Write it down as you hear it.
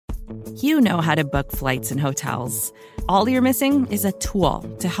You know how to book flights and hotels. All you're missing is a tool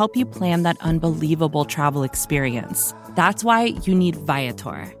to help you plan that unbelievable travel experience. That's why you need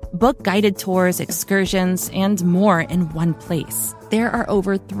Viator. Book guided tours, excursions, and more in one place. There are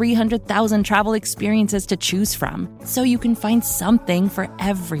over 300,000 travel experiences to choose from, so you can find something for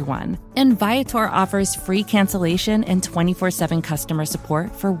everyone. And Viator offers free cancellation and 24/7 customer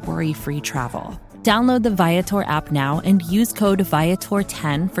support for worry-free travel. Download the Viator app now and use code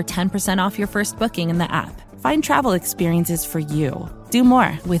Viator10 for 10% off your first booking in the app. Find travel experiences for you. Do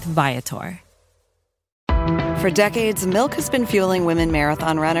more with Viator. For decades, milk has been fueling women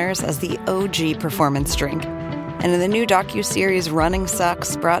marathon runners as the OG performance drink. And in the new docuseries Running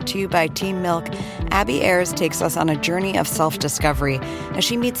Sucks, brought to you by Team Milk, Abby Ayers takes us on a journey of self-discovery as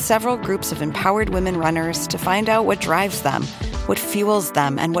she meets several groups of empowered women runners to find out what drives them, what fuels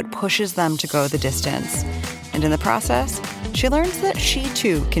them, and what pushes them to go the distance. And in the process, she learns that she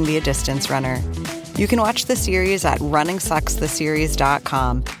too can be a distance runner. You can watch the series at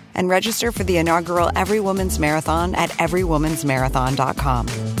runningsuckstheseries.com and register for the inaugural Every Woman's Marathon at everywomansmarathon.com.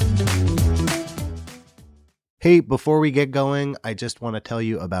 Hey, before we get going, I just want to tell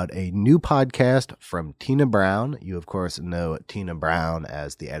you about a new podcast from Tina Brown. You, of course, know Tina Brown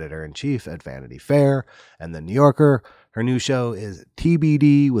as the editor-in-chief at Vanity Fair and The New Yorker. Her new show is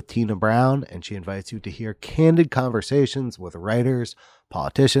TBD with Tina Brown, and she invites you to hear candid conversations with writers,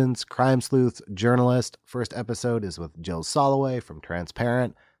 politicians, crime sleuths, journalists. First episode is with Jill Soloway from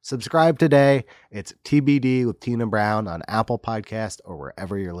Transparent. Subscribe today. It's TBD with Tina Brown on Apple Podcast or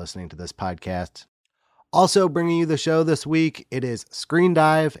wherever you're listening to this podcast. Also bringing you the show this week, it is Screen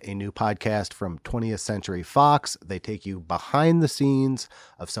Dive, a new podcast from 20th Century Fox. They take you behind the scenes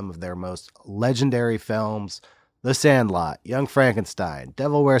of some of their most legendary films: The Sandlot, Young Frankenstein,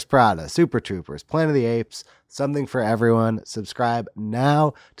 Devil Wears Prada, Super Troopers, Planet of the Apes, something for everyone. Subscribe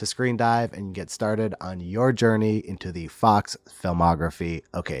now to Screen Dive and get started on your journey into the Fox filmography.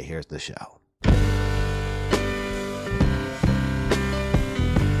 Okay, here's the show.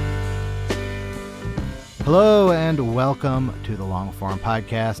 Hello and welcome to the Long Form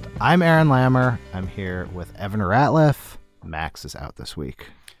Podcast. I'm Aaron Lammer. I'm here with Evan Ratliff. Max is out this week.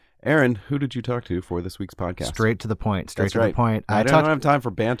 Aaron, who did you talk to for this week's podcast? Straight to the point. The point. I don't have time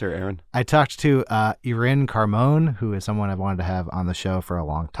for banter, Aaron. I talked to Irin Carmon, who is someone I've wanted to have on the show for a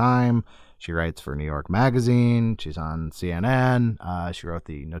long time. She writes for New York Magazine. She's on CNN. She wrote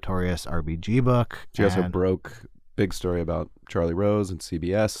the notorious RBG book. She also broke big story about Charlie Rose and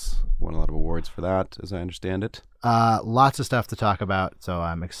CBS. Won a lot of awards for that, as I understand it. Lots of stuff to talk about, so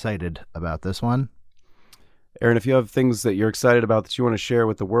I'm excited about this one. Aaron, if you have things that you're excited about that you want to share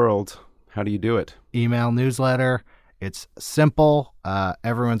with the world, how do you do it? Email, newsletter. It's simple.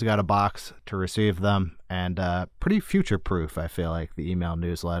 Everyone's got a box to receive them, and pretty future-proof, I feel like, the email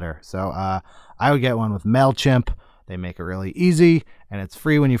newsletter. So I would get one with MailChimp. They make it really easy, and it's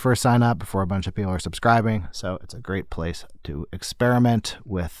free when you first sign up before a bunch of people are subscribing. So it's a great place to experiment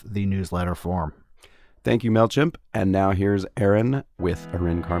with the newsletter form. Thank you, MailChimp. And now here's Aaron with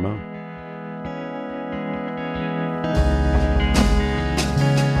Irin Carmon.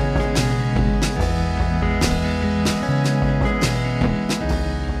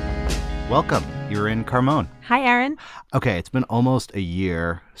 Welcome. Irin Carmon. Hi, Aaron. Okay, it's been almost a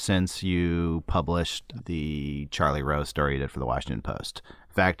year since you published the Charlie Rose story you did for the Washington Post.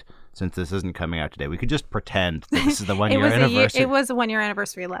 In fact, since this isn't coming out today, we could just pretend that this is the one-year anniversary. It was a one-year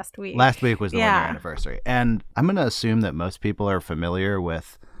anniversary last week. Last week was the one-year anniversary. And I'm going to assume that most people are familiar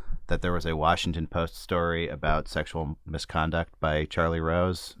with that there was a Washington Post story about sexual misconduct by Charlie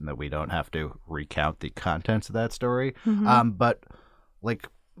Rose, and that we don't have to recount the contents of that story. Mm-hmm. But, like,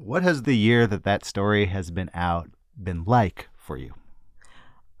 what has the year that story has been out been like for you?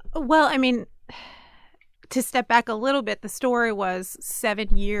 Well, I mean, to step back a little bit, the story was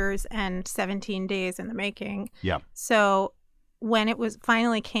 7 years and 17 days in the making. Yeah. So when it was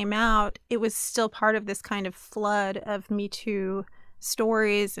finally came out, it was still part of this kind of flood of Me Too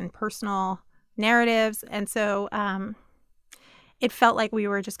stories and personal narratives. And so it felt like we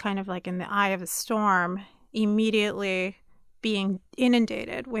were just kind of like in the eye of a storm, immediately being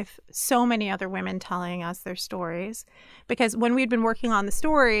inundated with so many other women telling us their stories. Because when we'd been working on the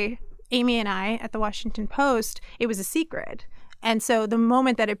story, Amy and I at the Washington Post, it was a secret. And so the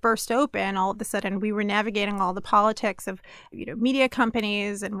moment that it burst open, all of a sudden we were navigating all the politics of, media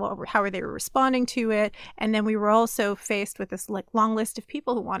companies and how they were responding to it. And then we were also faced with this long list of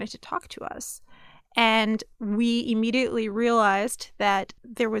people who wanted to talk to us. And we immediately realized that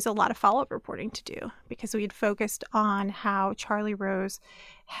there was a lot of follow-up reporting to do because we had focused on how Charlie Rose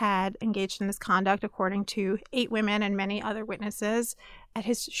had engaged in this conduct, according to 8 women and many other witnesses, at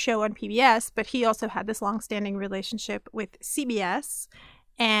his show on PBS. But he also had this longstanding relationship with CBS,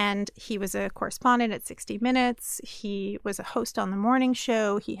 and he was a correspondent at 60 Minutes. He was a host on the morning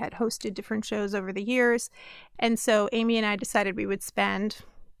show. He had hosted different shows over the years. And so Amy and I decided we would spend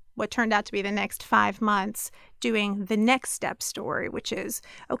what turned out to be the next 5 months doing the next step story, which is,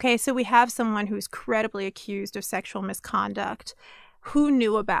 okay, so we have someone who's credibly accused of sexual misconduct. Who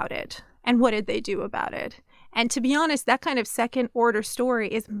knew about it? And what did they do about it? And to be honest, that kind of second order story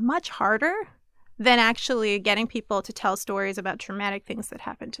is much harder than actually getting people to tell stories about traumatic things that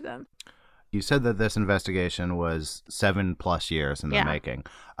happened to them. You said that this investigation was 7+ years in the making.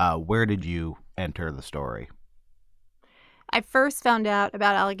 Where did you enter the story? I first found out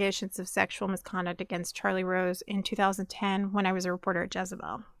about allegations of sexual misconduct against Charlie Rose in 2010 when I was a reporter at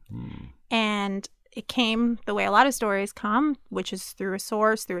Jezebel. And it came the way a lot of stories come, which is through a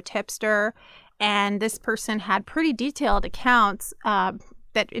source, through a tipster. And this person had pretty detailed accounts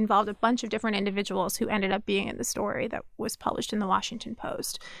that involved a bunch of different individuals who ended up being in the story that was published in the Washington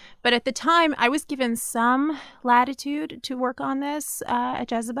Post. But at the time, I was given some latitude to work on this at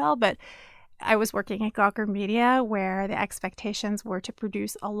Jezebel, but I was working at Gawker Media, where the expectations were to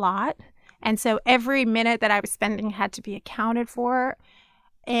produce a lot. And so every minute that I was spending had to be accounted for.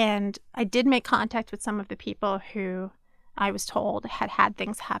 And I did make contact with some of the people who I was told had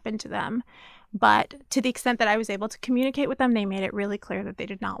things happen to them. But to the extent that I was able to communicate with them, they made it really clear that they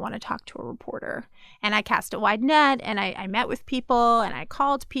did not want to talk to a reporter. And I cast a wide net, and I met with people, and I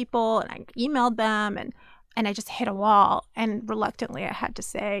called people, and I emailed them, and I just hit a wall. And reluctantly, I had to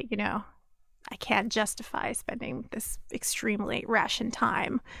say, I can't justify spending this extremely rationed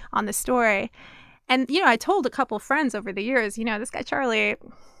time on the story. And, I told a couple friends over the years, this guy Charlie,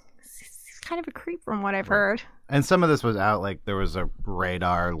 he's kind of a creep from what I've heard. And some of this was out, like there was a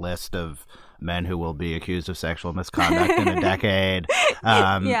radar list of men who will be accused of sexual misconduct in a decade.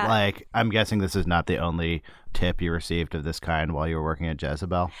 Like, I'm guessing this is not the only tip you received of this kind while you were working at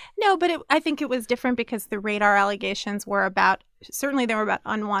Jezebel. No, but I think it was different because the radar allegations were certainly they were about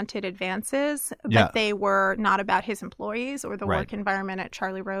unwanted advances, but they were not about his employees or the work environment at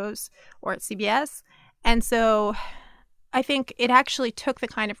Charlie Rose or at CBS. And so I think it actually took the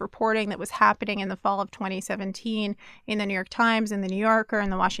kind of reporting that was happening in the fall of 2017 in the New York Times, in the New Yorker,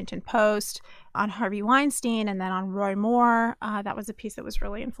 and the Washington Post on Harvey Weinstein, and then on Roy Moore. That was a piece that was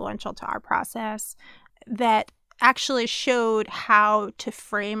really influential to our process, that actually showed how to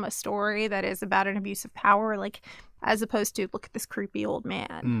frame a story that is about an abuse of power, like as opposed to look at this creepy old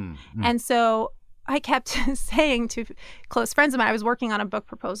man. And so I kept saying to close friends of mine, I was working on a book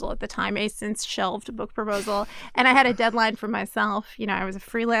proposal at the time, a since shelved book proposal, and I had a deadline for myself. I was a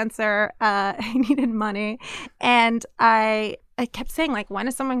freelancer. I needed money. And I kept saying, like, when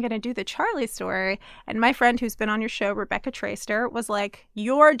is someone going to do the Charlie story? And my friend who's been on your show, Rebecca Traister, was like,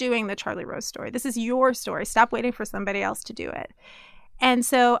 you're doing the Charlie Rose story. This is your story. Stop waiting for somebody else to do it. And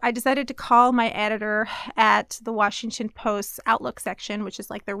so I decided to call my editor at the Washington Post's Outlook section, which is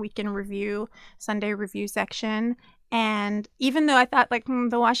like their weekend review, Sunday review section. And even though I thought, like,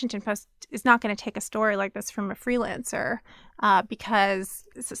 the Washington Post is not going to take a story like this from a freelancer because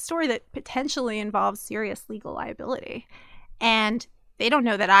it's a story that potentially involves serious legal liability. And they don't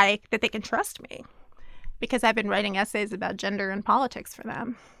know that they can trust me because I've been writing essays about gender and politics for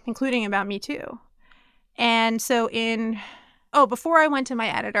them, including about Me Too. And so before I went to my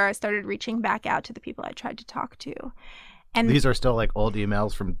editor, I started reaching back out to the people I tried to talk to. And these are still like old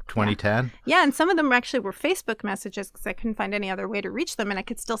emails from 2010? Yeah, and some of them actually were Facebook messages because I couldn't find any other way to reach them. And I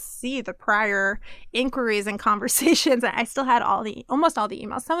could still see the prior inquiries and conversations. I still had almost all the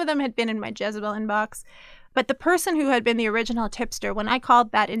emails. Some of them had been in my Jezebel inbox. But the person who had been the original tipster, when I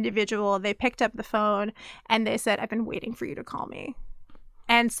called that individual, they picked up the phone and they said, I've been waiting for you to call me.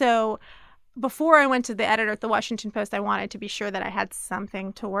 And so before I went to the editor at the Washington Post, I wanted to be sure that I had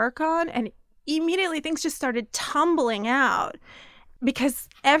something to work on. And immediately things just started tumbling out because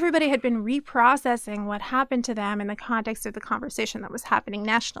everybody had been reprocessing what happened to them in the context of the conversation that was happening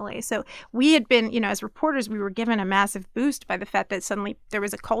nationally. So we had been, as reporters, we were given a massive boost by the fact that suddenly there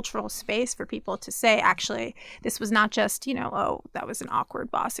was a cultural space for people to say, actually, this was not just, that was an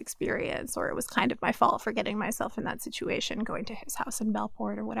awkward boss experience, or it was kind of my fault for getting myself in that situation, going to his house in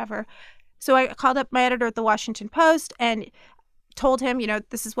Bellport or whatever. So I called up my editor at the Washington Post and told him,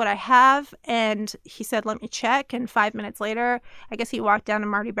 this is what I have. And he said, let me check. And 5 minutes later, I guess he walked down to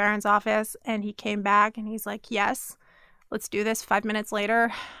Marty Barron's office and he came back and he's like, yes, let's do this. 5 minutes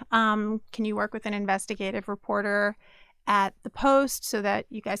later, can you work with an investigative reporter at the Post so that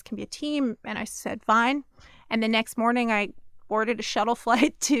you guys can be a team? And I said, fine. And the next morning, I boarded a shuttle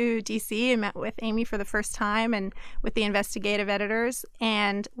flight to DC and met with Amy for the first time and with the investigative editors,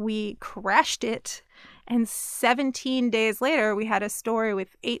 and we crashed it. And 17 days later, we had a story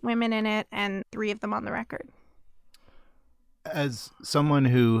with 8 women in it and 3 of them on the record. As someone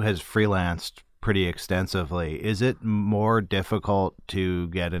who has freelanced pretty extensively, is it more difficult to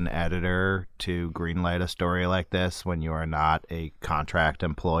get an editor to greenlight a story like this when you are not a contract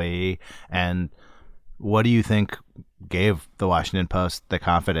employee? And what do you think gave the Washington Post the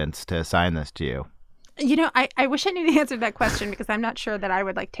confidence to assign this to you? You know, I wish I knew the answer to that question because I'm not sure that I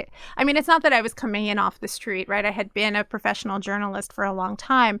would like to. I mean, it's not that I was coming in off the street, right? I had been a professional journalist for a long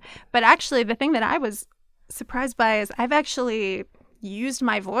time. But actually, the thing that I was surprised by is I've actually used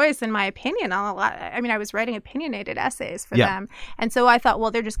my voice and my opinion on a lot. I mean, I was writing opinionated essays for them. And so I thought,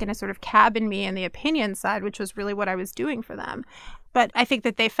 well, they're just going to sort of cabin me in the opinion side, which was really what I was doing for them. But I think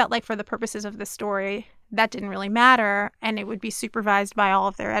that they felt like for the purposes of the story, that didn't really matter. And it would be supervised by all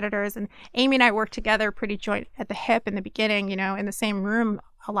of their editors. And Amy and I worked together pretty joint at the hip in the beginning, you know, in the same room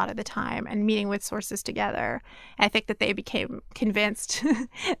a lot of the time and meeting with sources together. And I think that they became convinced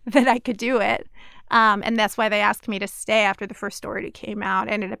that I could do it. And that's why they asked me to stay after the first story came out.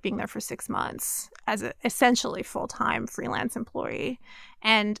 I ended up being there for 6 months as an essentially full-time freelance employee.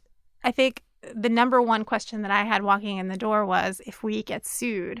 And I think the number one question that I had walking in the door was, if we get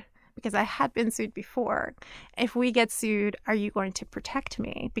sued, because I had been sued before, if we get sued, are you going to protect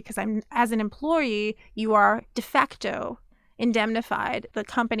me? Because as an employee, you are de facto indemnified. The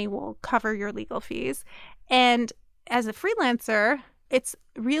company will cover your legal fees. And as a freelancer, it's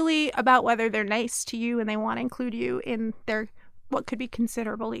really about whether they're nice to you and they want to include you in their what could be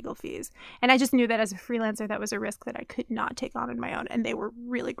considerable legal fees. And I just knew that as a freelancer, that was a risk that I could not take on my own. And they were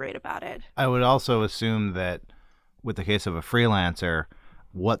really great about it. I would also assume that with the case of a freelancer,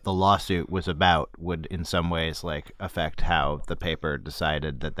 what the lawsuit was about would in some ways like affect how the paper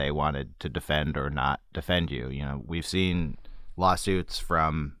decided that they wanted to defend or not defend you. You know, we've seen lawsuits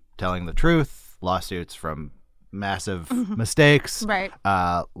from telling the truth, lawsuits from massive mistakes, right?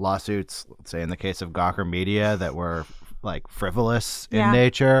 Lawsuits, let's say in the case of Gawker Media, that were like frivolous in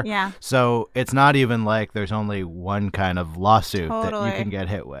nature. Yeah. So it's not even like there's only one kind of lawsuit that Totally. you can get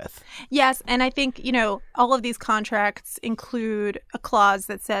hit with. Yes. And I think, you know, all of these contracts include a clause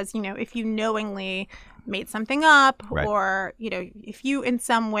that says, you know, if you knowingly made something up Right. or, you know, if you in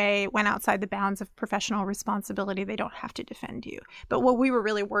some way went outside the bounds of professional responsibility, they don't have to defend you. But what we were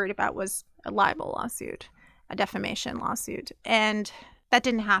really worried about was a libel lawsuit, a defamation lawsuit. And that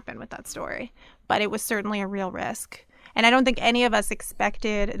didn't happen with that story, but it was certainly a real risk. And I don't think any of us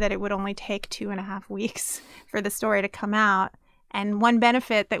expected that it would only take 2.5 weeks for the story to come out. And one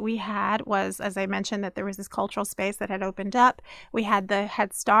benefit that we had was, as I mentioned, that there was this cultural space that had opened up. We had the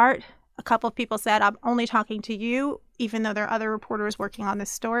head start. A couple of people said, I'm only talking to you, even though there are other reporters working on this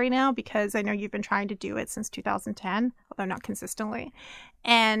story now, because I know you've been trying to do it since 2010, although not consistently.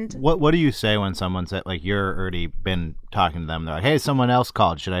 And What do you say when someone said, like, you're already been talking to them? They're like, hey, someone else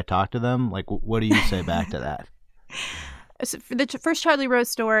called. Should I talk to them? Like, what do you say back to that? So for the first Charlie Rose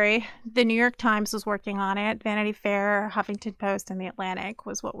story, the New York Times was working on it. Vanity Fair, Huffington Post, and The Atlantic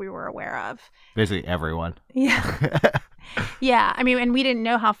was what we were aware of. Basically everyone. Yeah. Yeah. I mean, and we didn't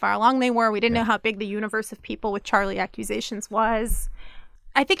know how far along they were. We didn't know how big the universe of people with Charlie accusations was.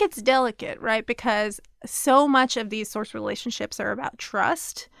 I think it's delicate, right? Because so much of these source relationships are about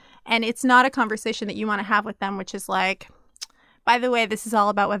trust. And it's not a conversation that you want to have with them, which is like, by the way, this is all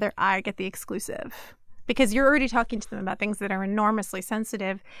about whether I get the exclusive. Because you're already talking to them about things that are enormously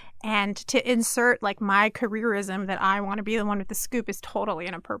sensitive. And to insert like my careerism that I want to be the one with the scoop is totally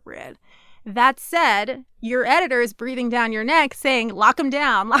inappropriate. That said, your editor is breathing down your neck saying, lock them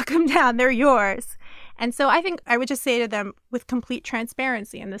down, they're yours. And so I think I would just say to them with complete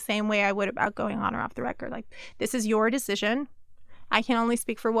transparency in the same way I would about going on or off the record, like, this is your decision. I can only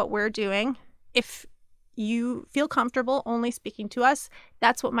speak for what we're doing. If you feel comfortable only speaking to us,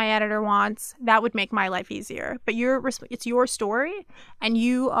 that's what my editor wants. That would make my life easier. But it's your story, and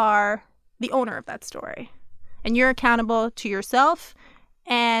you are the owner of that story. And you're accountable to yourself.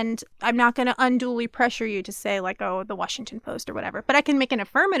 And I'm not going to unduly pressure you to say, like, oh, the Washington Post or whatever. But I can make an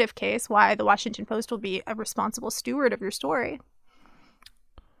affirmative case why the Washington Post will be a responsible steward of your story.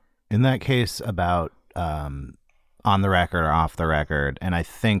 In that case about on the record or off the record, and I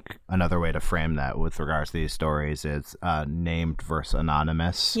think another way to frame that with regards to these stories is named versus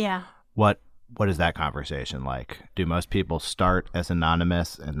anonymous. Yeah. What is that conversation like? Do most people start as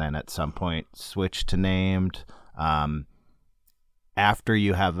anonymous and then at some point switch to named? after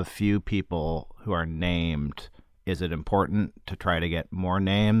you have a few people who are named, is it important to try to get more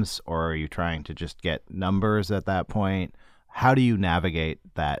names, or are you trying to just get numbers at that point? How do you navigate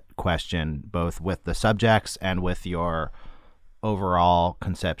that question, both with the subjects and with your overall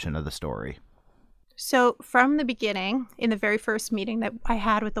conception of the story? So from the beginning, in the very first meeting that I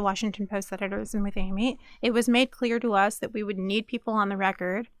had with the Washington Post editors and with Amy, it was made clear to us that we would need people on the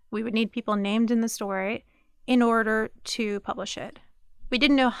record. We would need people named in the story in order to publish it. We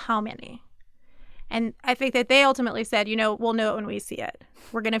didn't know how many. And I think that they ultimately said, we'll know it when we see it.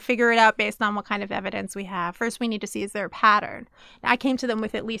 We're going to figure it out based on what kind of evidence we have. First, we need to see, is there a pattern? Now, I came to them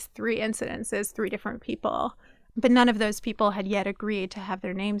with at least 3 incidences, 3 different people, but none of those people had yet agreed to have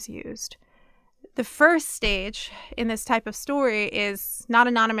their names used. The first stage in this type of story is not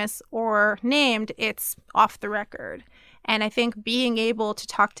anonymous or named, it's off the record. And I think being able to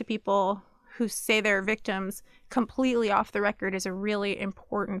talk to people who say they're victims completely off the record is a really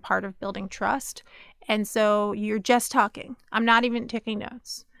important part of building trust. And so you're just talking. I'm not even taking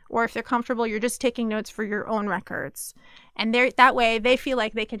notes. Or if they're comfortable, you're just taking notes for your own records. And that way they feel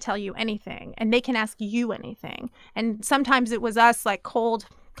like they can tell you anything and they can ask you anything. And sometimes it was us like cold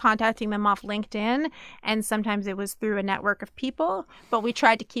contacting them off LinkedIn, and sometimes it was through a network of people, but we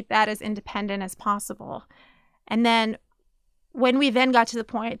tried to keep that as independent as possible. And then when we then got to the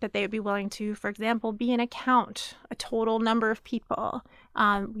point that they would be willing to, for example, be an account, a total number of people,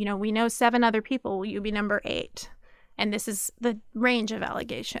 we know 7 other people, will you be number 8? And this is the range of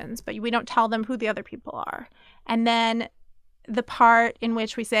allegations, but we don't tell them who the other people are. And then the part in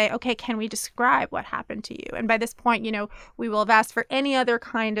which we say, okay, can we describe what happened to you? And by this point, we will have asked for any other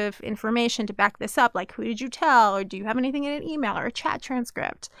kind of information to back this up, like who did you tell, or do you have anything in an email or a chat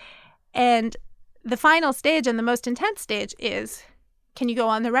transcript? And the final stage and the most intense stage is, can you go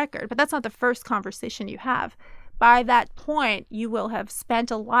on the record? But that's not the first conversation you have. By that point, you will have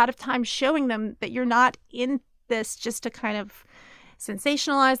spent a lot of time showing them that you're not in this just to kind of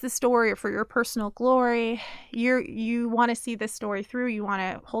sensationalize the story or for your personal glory. You want to see this story through. You want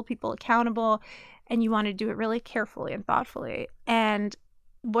to hold people accountable, and you want to do it really carefully and thoughtfully. And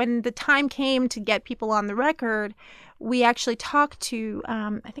when the time came to get people on the record, we actually talked to,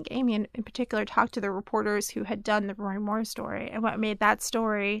 I think Amy in particular, talked to the reporters who had done the Roy Moore story. And what made that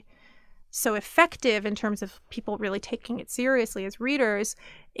story so effective in terms of people really taking it seriously as readers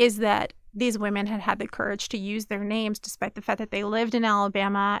is that these women had had the courage to use their names despite the fact that they lived in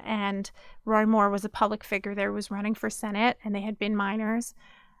Alabama and Roy Moore was a public figure there, was running for Senate, and they had been minors.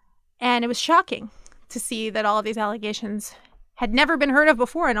 And it was shocking to see that all of these allegations had never been heard of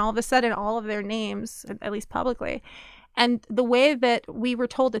before, and all of a sudden all of their names, at least publicly. And the way that we were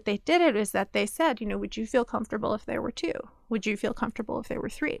told that they did it is that they said, would you feel comfortable if there were 2? Would you feel comfortable if there were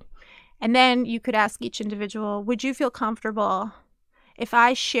 3? And then you could ask each individual, would you feel comfortable if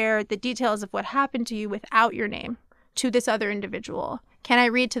I shared the details of what happened to you without your name to this other individual? Can I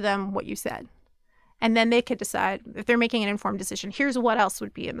read to them what you said? And then they could decide, if they're making an informed decision, here's what else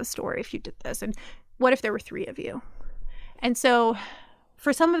would be in the story if you did this. And what if there were 3 of you? And so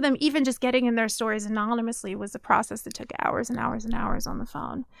for some of them, even just getting in their stories anonymously was a process that took hours and hours and hours on the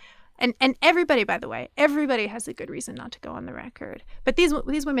phone. And everybody, by the way, everybody has a good reason not to go on the record. But these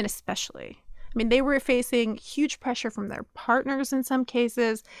women especially. I mean, they were facing huge pressure from their partners in some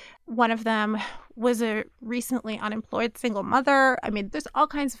cases. One of them was a recently unemployed single mother. I mean, there's all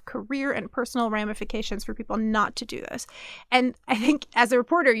kinds of career and personal ramifications for people not to do this. And I think as a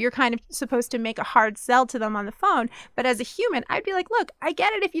reporter, you're kind of supposed to make a hard sell to them on the phone. But as a human, I'd be like, look, I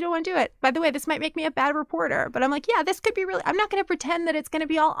get it if you don't want to do it. By the way, this might make me a bad reporter. But I'm like, yeah, this could be really, I'm not going to pretend that it's going to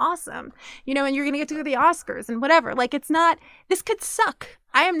be all awesome, and you're going to get to go to the Oscars and whatever. Like, it's not, this could suck.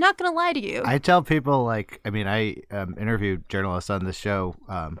 I am not going to lie to you. I tell people, I interview journalists on this show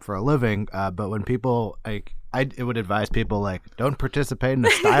for a living, but when people, I would advise people, don't participate in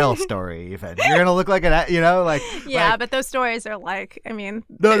a style story even. You're going to look like Yeah, but those stories are they're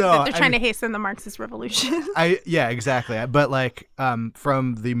trying to hasten the Marxist revolution. Yeah, exactly. But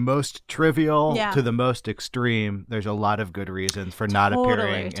from the most trivial to the most extreme, there's a lot of good reasons for not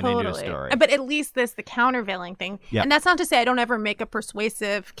appearing in a news story. But at least the countervailing thing. Yep. And that's not to say I don't ever make a persuasive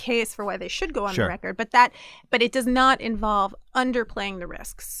case for why they should go on the record, but it does not involve underplaying the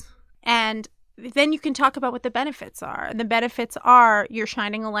risks. And then you can talk about what the benefits are. And the benefits are you're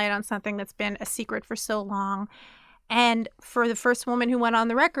shining a light on something that's been a secret for so long. And for the first woman who went on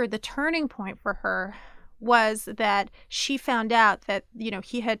the record, the turning point for her was that she found out that,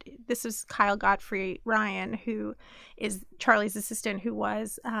 this is Kyle Godfrey Ryan, who is Charlie's assistant, who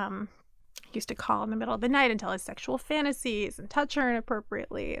was, used to call in the middle of the night and tell his sexual fantasies and touch her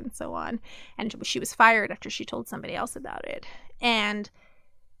inappropriately and so on. And she was fired after she told somebody else about it. And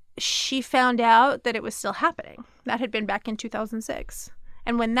she found out that it was still happening. That had been back in 2006.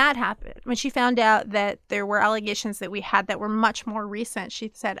 And when that happened, when she found out that there were allegations that we had that were much more recent,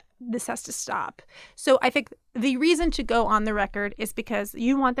 she said, this has to stop. So I think the reason to go on the record is because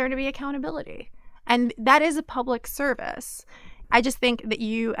you want there to be accountability. And that is a public service. I just think that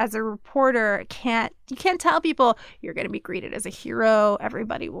you, as a reporter, can't tell people you're going to be greeted as a hero,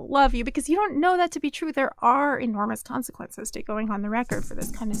 everybody will love you, because you don't know that to be true. There are enormous consequences to going on the record for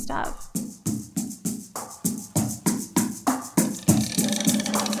this kind of stuff.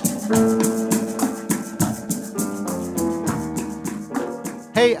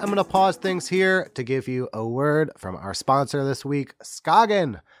 Hey, I'm going to pause things here to give you a word from our sponsor this week,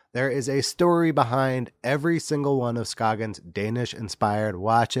 Skagen. There is a story behind every single one of Skagen's Danish-inspired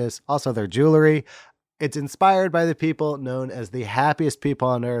watches, also their jewelry. It's inspired by the people known as the happiest people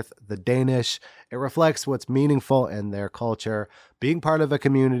on earth, the Danish. It reflects what's meaningful in their culture, being part of a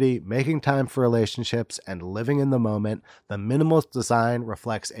community, making time for relationships, and living in the moment. The minimalist design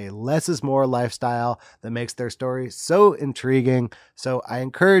reflects a less is more lifestyle that makes their story so intriguing. So I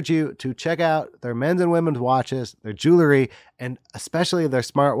encourage you to check out their men's and women's watches, their jewelry, and especially their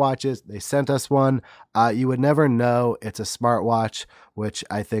smartwatches. They sent us one. You would never know it's a smartwatch, which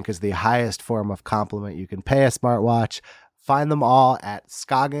I think is the highest form of compliment you can pay a smartwatch. Find them all at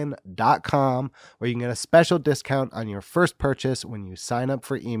skagen.com, where you can get a special discount on your first purchase when you sign up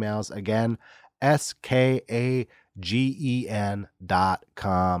for emails. Again, skagen.com.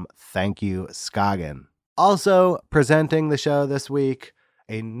 Thank you, Skagen. Also presenting the show this week,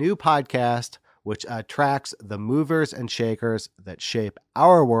 a new podcast which tracks the movers and shakers that shape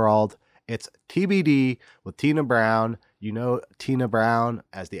our world. It's TBD with Tina Brown. You know Tina Brown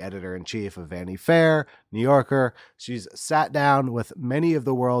as the editor-in-chief of Vanity Fair, New Yorker. She's sat down with many of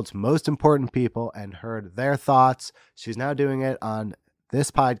the world's most important people and heard their thoughts. She's now doing it on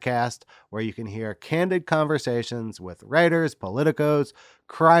this podcast, where you can hear candid conversations with writers, politicos,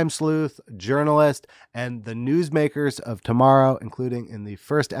 crime sleuth, journalists, and the newsmakers of tomorrow, including in the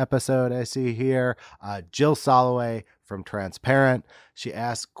first episode I see here, Jill Soloway from Transparent. She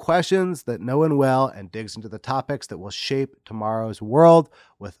asks questions that no one will and digs into the topics that will shape tomorrow's world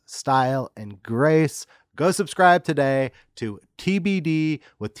with style and grace. Go subscribe today to TBD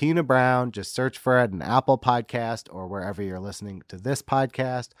with Tina Brown. Just search for it in Apple Podcast or wherever you're listening to this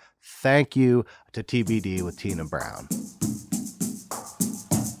podcast. Thank you to TBD with Tina Brown.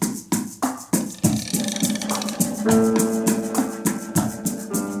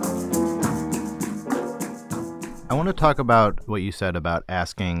 I want to talk about what you said about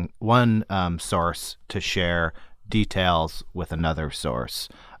asking one source to share details with another source,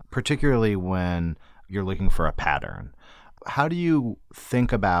 particularly when you're looking for a pattern. How do you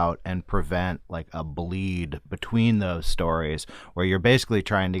think about and prevent like a bleed between those stories where you're basically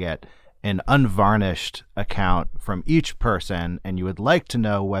trying to get an unvarnished account from each person, and you would like to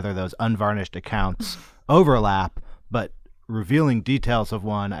know whether those unvarnished accounts overlap, but revealing details of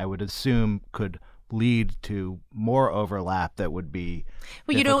one, I would assume, could lead to more overlap that would be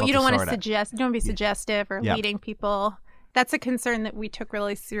you don't want to suggest, you don't want to be suggestive or leading people. That's a concern that we took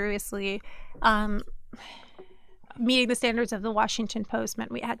really seriously. Meeting the standards of the Washington Post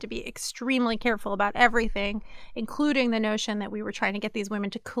meant we had to be extremely careful about everything, including the notion that we were trying to get these women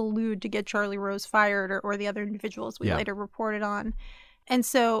to collude to get Charlie Rose fired or the other individuals we later reported on. And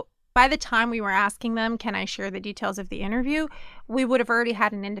so by the time we were asking them, can I share the details of the interview, we would have already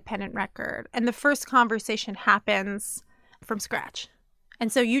had an independent record. And the first conversation happens from scratch.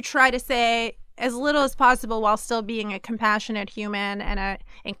 And so you try to say as little as possible while still being a compassionate human and an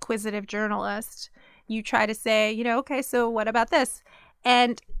inquisitive journalist. You try to say, okay, so what about this?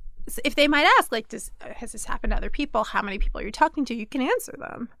 And if they might ask, like, has this happened to other people? How many people are you talking to? You can answer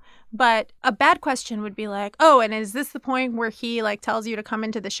them. But a bad question would be like, oh, and is this the point where he like tells you to come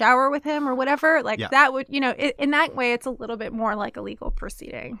into the shower with him or whatever? Like that would, in that way, it's a little bit more like a legal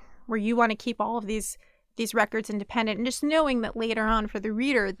proceeding where you want to keep all of these records independent, and just knowing that later on for the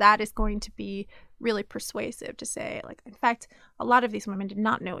reader, that is going to be really persuasive to say, like, in fact, a lot of these women did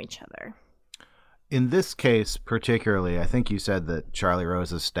not know each other. In this case particularly, I think you said that Charlie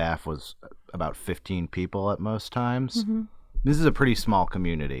Rose's staff was about 15 people at most times. Mm-hmm. This is a pretty small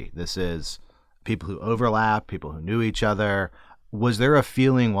community. This is people who overlap, people who knew each other. Was there a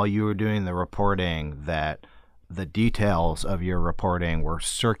feeling while you were doing the reporting that the details of your reporting were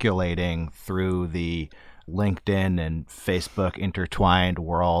circulating through the LinkedIn and Facebook intertwined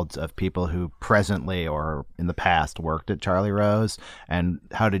worlds of people who presently or in the past worked at Charlie Rose? And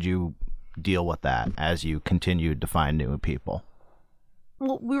how did you deal with that as you continued to find new people?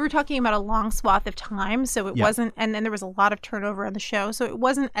 Well, we were talking about a long swath of time, so it wasn't, and then there was a lot of turnover on the show, so it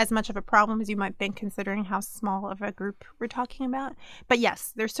wasn't as much of a problem as you might think, considering how small of a group we're talking about. But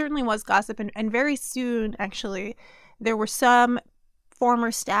yes, there certainly was gossip, and very soon, actually, there were some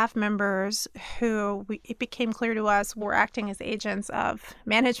former staff members who it became clear to us were acting as agents of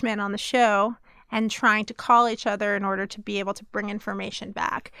management on the show and trying to call each other in order to be able to bring information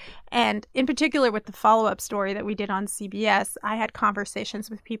back. And in particular with the follow-up story that we did on CBS, I had conversations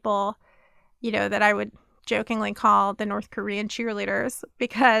with people, that I would jokingly call the North Korean cheerleaders,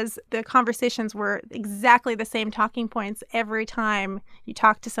 because the conversations were exactly the same talking points every time you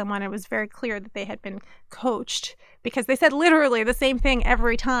talked to someone. It was very clear that they had been coached, because they said literally the same thing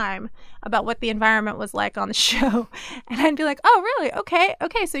every time about what the environment was like on the show. And I'd be like, oh, really?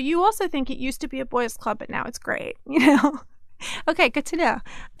 Okay, so you also think it used to be a boys' club, but now it's great, Okay, good to know.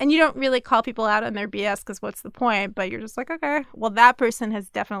 And you don't really call people out on their BS, because what's the point? But you're just like, okay, well, that person has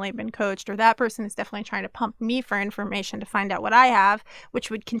definitely been coached, or that person is definitely trying to pump me for information to find out what I have,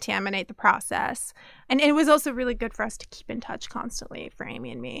 which would contaminate the process. And it was also really good for us to keep in touch constantly for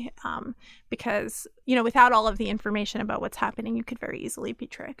Amy and me, because, without all of the information about what's happening, you could very easily be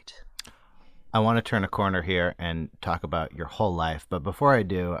tricked. I want to turn a corner here and talk about your whole life. But before I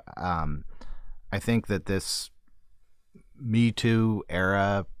do, I think that this Me Too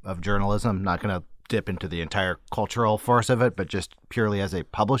era of journalism, not going to dip into the entire cultural force of it, but just purely as a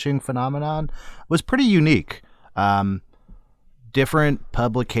publishing phenomenon, was pretty unique. Different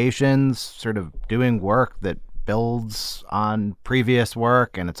publications sort of doing work that builds on previous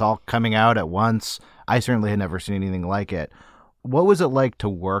work, and it's all coming out at once. I certainly had never seen anything like it. What was it like to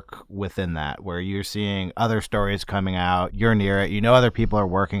work within that, where you're seeing other stories coming out, you're near it, other people are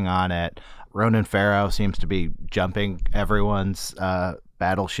working on it? Ronan Farrow seems to be jumping everyone's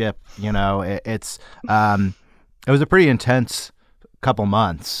battleship. It was a pretty intense couple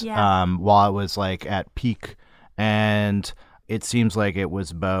months while it was like at peak, and it seems like it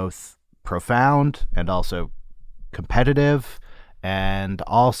was both profound and also competitive and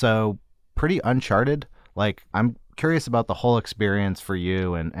also pretty uncharted. Like, I'm curious about the whole experience for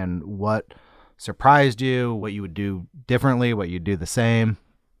you and what surprised you, what you would do differently, what you'd do the same.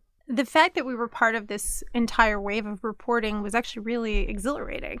 The fact that we were part of this entire wave of reporting was actually really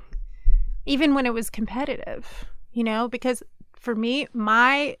exhilarating, even when it was competitive, because for me,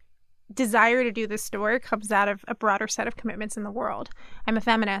 my desire to do this story comes out of a broader set of commitments in the world. I'm a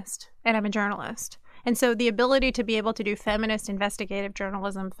feminist and I'm a journalist. And so the ability to be able to do feminist investigative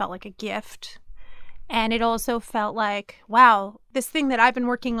journalism felt like a gift. And it also felt like, wow, this thing that I've been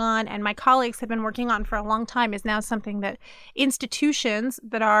working on and my colleagues have been working on for a long time is now something that institutions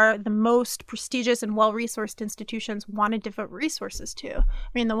that are the most prestigious and well-resourced institutions want to devote resources to. I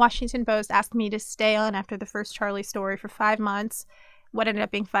mean, the Washington Post asked me to stay on after the first Charlie story for 5 months. What ended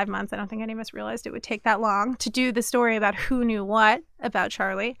up being 5 months, I don't think any of us realized it would take that long to do the story about who knew what about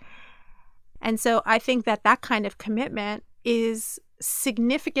Charlie. And so I think that kind of commitment is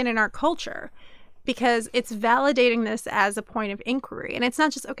significant in our culture, because it's validating this as a point of inquiry. And it's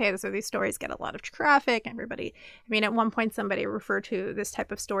not just, okay, so these stories get a lot of traffic. At one point, somebody referred to this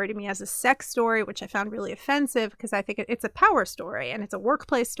type of story to me as a sex story, which I found really offensive, because I think it's a power story and it's a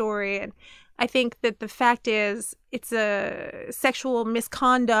workplace story. And I think that the fact is it's a sexual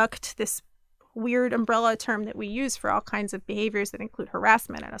misconduct, this weird umbrella term that we use for all kinds of behaviors that include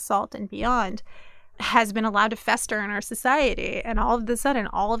harassment and assault and beyond, has been allowed to fester in our society. And all of a sudden,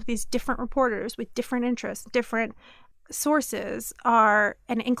 all of these different reporters with different interests, different sources and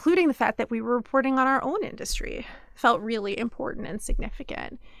including the fact that we were reporting on our own industry, felt really important and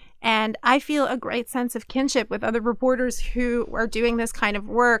significant. And I feel a great sense of kinship with other reporters who are doing this kind of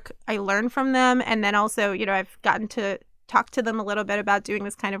work. I learn from them. And then also, I've gotten to talk to them a little bit about doing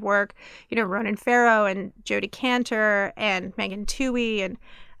this kind of work. Ronan Farrow and Jodie Cantor and Megan Twohey and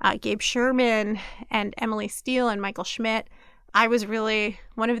Gabe Sherman and Emily Steele and Michael Schmidt. I was really,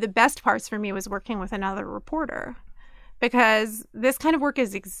 one of the best parts for me was working with another reporter, because this kind of work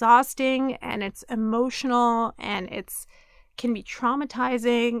is exhausting and it's emotional and it's can be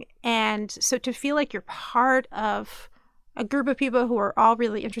traumatizing. And so to feel like you're part of a group of people who are all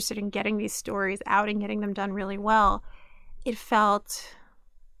really interested in getting these stories out and getting them done really well, it felt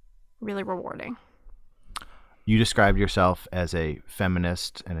really rewarding. You described yourself as a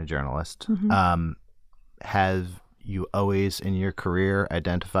feminist and a journalist. Mm-hmm. Have you always in your career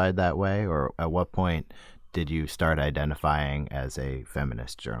identified that way, or at what point did you start identifying as a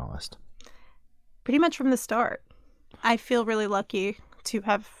feminist journalist? Pretty much from the start. I feel really lucky to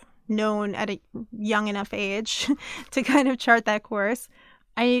have known at a young enough age to kind of chart that course.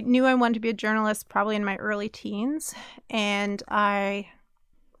 I knew I wanted to be a journalist probably in my early teens, and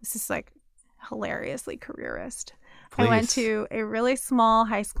this is like hilariously careerist. Please. I went to a really small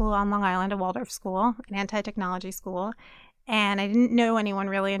high school on Long Island, a Waldorf school, an anti-technology school, and I didn't know anyone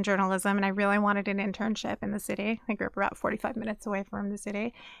really in journalism, and I really wanted an internship in the city. I grew up about 45 minutes away from the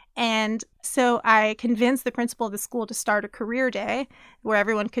city. And so I convinced the principal of the school to start a career day where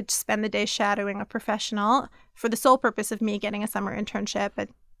everyone could spend the day shadowing a professional for the sole purpose of me getting a summer internship at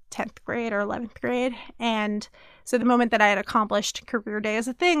 10th grade or 11th grade. And so the moment that I had accomplished career day as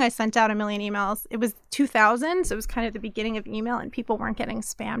a thing, I sent out a million emails. It was 2000, so it was kind of the beginning of email, and people weren't getting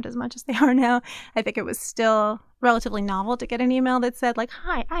spammed as much as they are now. I think it was still relatively novel to get an email that said, like,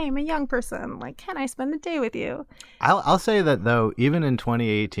 hi, I am a young person. Like, can I spend the day with you? I'll say that, though, even in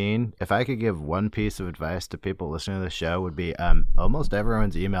 2018, if I could give one piece of advice to people listening to the show, would be almost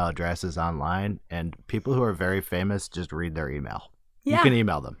everyone's email address is online, and people who are very famous just read their email. Yeah. You can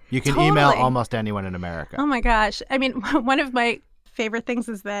email them. You can Totally. email almost anyone in America. Oh my gosh. I mean, one of my favorite things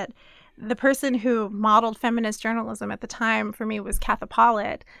is that the person who modeled feminist journalism at the time for me was Katha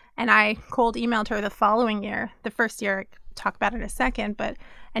Pollitt, and I cold emailed her the following year. The first year, I'll talk about it in a second,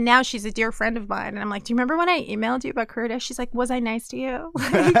 and now she's a dear friend of mine, and I'm like, do you remember when I emailed you about career day? She's like, was I nice to you?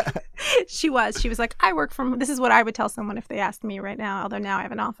 She was like, this is what I would tell someone if they asked me right now, although now I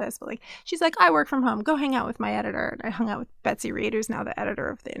have an office, but like, she's like, I work from home, go hang out with my editor. And I hung out with Betsy Reed, who's now the editor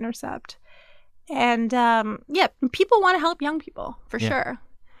of The Intercept. And yeah, people want to help young people, for sure.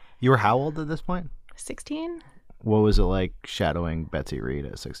 You were how old at this point? 16? What was it like shadowing Betsy Reed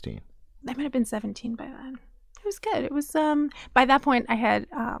at 16? I might have been 17 by then. It was good. It was, by that point, I had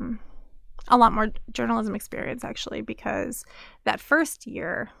a lot more journalism experience, actually, because that first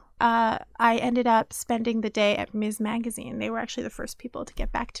year, I ended up spending the day at Ms. Magazine. They were actually the first people to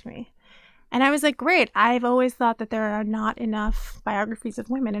get back to me. And I was like, great. I've always thought that there are not enough biographies of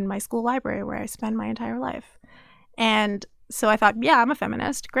women in my school library where I spend my entire life. And so I thought, yeah, I'm a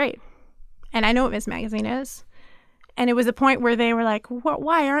feminist. Great. And I know what Ms. Magazine is. And it was a point where they were like,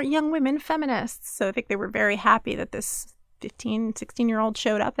 why aren't young women feminists? So I think they were very happy that this 15, 16-year-old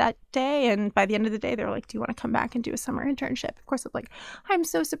showed up that day. And by the end of the day, they were like, do you want to come back and do a summer internship? Of course, I'm like, I'm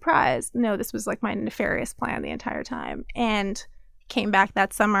so surprised. No, this was like my nefarious plan the entire time. And came back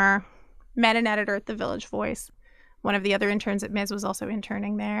that summer, met an editor at the Village Voice. One of the other interns at Ms. was also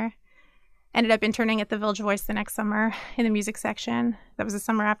interning there. Ended up interning at the Village Voice the next summer in the music section. That was the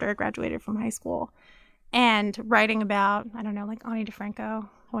summer after I graduated from high school. And writing about, I don't know, like Ani DeFranco.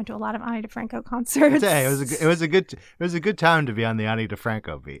 I went to a lot of Ani DeFranco concerts. Hey, it was a good time to be on the Ani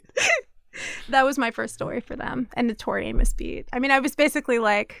DeFranco beat. That was my first story for them, and the Tori Amos beat. I mean, I was basically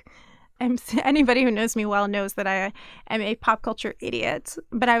like, anybody who knows me well knows that I am a pop culture idiot.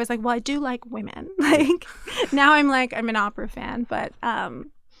 But I was like, well, I do like women. Like now I'm an opera fan, but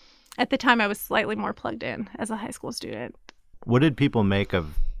at the time I was slightly more plugged in as a high school student. What did people make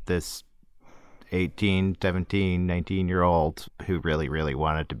of this 18, 17, 19-year-old who really, really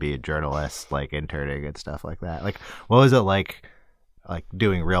wanted to be a journalist, like interning and stuff like that? Like, what was it like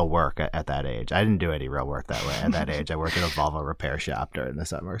doing real work at that age? I didn't do any real work that way at that age. I worked at a Volvo repair shop during the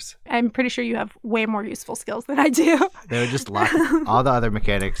summers. I'm pretty sure you have way more useful skills than I do. They would just all the other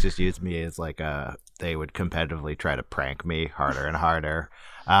mechanics just used me as like they would competitively try to prank me harder and harder.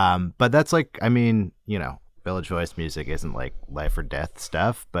 But that's like, I mean, you know, Village Voice music isn't like life or death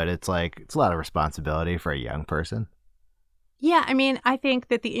stuff, but it's like, it's a lot of responsibility for a young person. Yeah, I mean, I think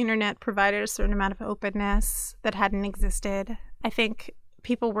that the internet provided a certain amount of openness that hadn't existed. I think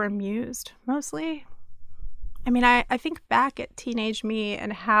people were amused, mostly. I mean, I think back at teenage me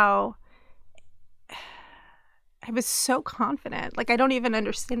and how I was so confident. Like, I don't even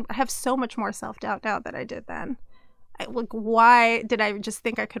understand. I have so much more self-doubt now than I did then. Like, why did I just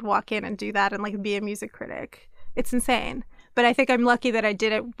think I could walk in and do that and, like, be a music critic? It's insane. But I think I'm lucky that I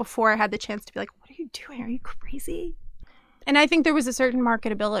did it before I had the chance to be like, what are you doing? Are you crazy? And I think there was a certain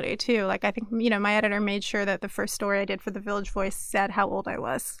marketability, too. Like, I think, you know, my editor made sure that the first story I did for the Village Voice said how old I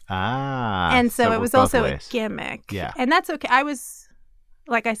was. And so it was also a gimmick. Yeah. And that's okay. I was,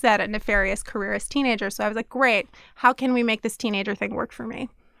 like I said, a nefarious careerist teenager. So I was like, great. How can we make this teenager thing work for me?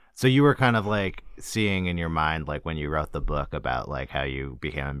 So you were kind of like seeing in your mind, like when you wrote the book about like how you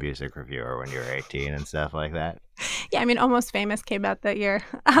became a music reviewer when you were 18 and stuff like that. Yeah, I mean, Almost Famous came out that year.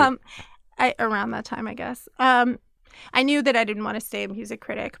 Around that time, I guess. I knew that I didn't want to stay a music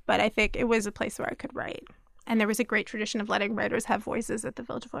critic, but I think it was a place where I could write. And there was a great tradition of letting writers have voices at the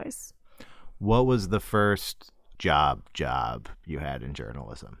Village Voice. What was the first job you had in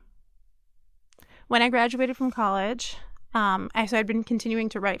journalism? When I graduated from college, so I'd been continuing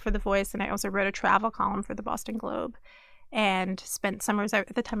to write for The Voice, and I also wrote a travel column for the Boston Globe. and spent summers.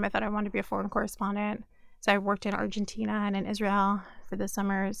 At the time, I thought I wanted to be a foreign correspondent. So I worked in Argentina and in Israel for the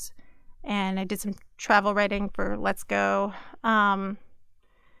summers. And I did some travel writing for Let's Go.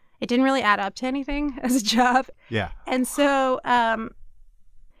 It didn't really add up to anything as a job. Yeah. And so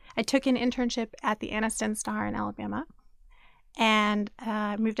I took an internship at the Anniston Star in Alabama. And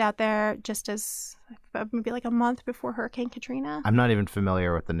moved out there just as maybe like a month before Hurricane Katrina. I'm not even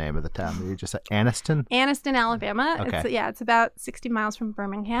familiar with the name of the town. You just said Anniston? Anniston, Alabama. Okay. It's about 60 miles from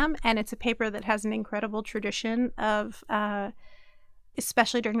Birmingham. And it's a paper that has an incredible tradition of,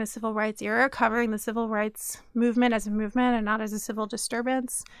 especially during the civil rights era, covering the civil rights movement as a movement and not as a civil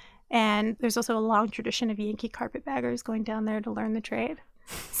disturbance. And there's also a long tradition of Yankee carpetbaggers going down there to learn the trade.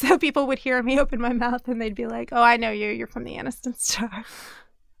 So people would hear me open my mouth and they'd be like, oh, I know you. You're from the Anniston Star.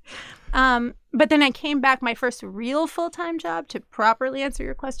 But then I came back. My first real full-time job, to properly answer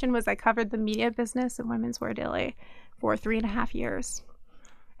your question, was I covered the media business at Women's Wear Daily for 3.5 years.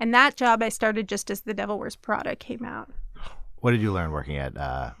 And that job I started just as The Devil Wears Prada came out. What did you learn working at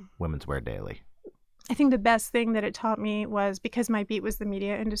Women's Wear Daily? I think the best thing that it taught me was, because my beat was the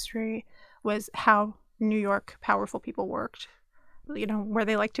media industry, was how New York powerful people worked. You know, where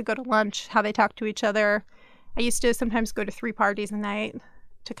they like to go to lunch, how they talk to each other. I used to sometimes go to 3 parties a night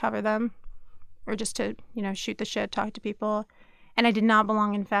to cover them, or just to, you know, shoot the shit, talk to people. And I did not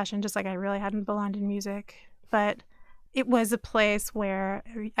belong in fashion, just like I really hadn't belonged in music. But it was a place where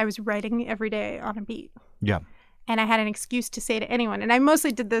I was writing every day on a beat. Yeah. And I had an excuse to say to anyone. And I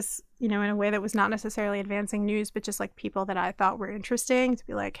mostly did this, you know, in a way that was not necessarily advancing news, but just like people that I thought were interesting, to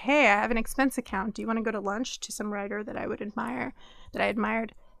be like, hey, I have an expense account. Do you want to go to lunch to some writer that I would admire, that I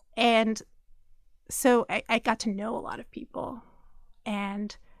admired? And so I got to know a lot of people.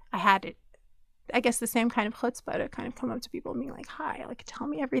 And I had it, I guess, the same kind of chutzpah to kind of come up to people and be like, hi, like, tell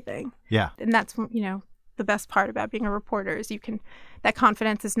me everything. Yeah. And that's, you know, the best part about being a reporter is that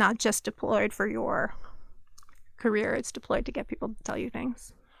confidence is not just deployed for your career, it's deployed to get people to tell you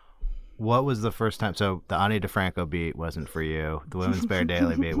things. What was the first time? So the Ani DeFranco beat wasn't for you. The Women's Wear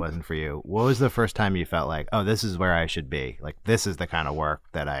Daily beat wasn't for you. What was the first time you felt like, oh, this is where I should be? Like, this is the kind of work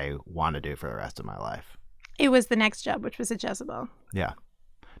that I want to do for the rest of my life. It was the next job, which was at Jezebel. Yeah.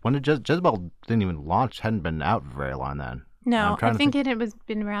 When did Jezebel didn't even launch, hadn't been out for very long then. No, I think it had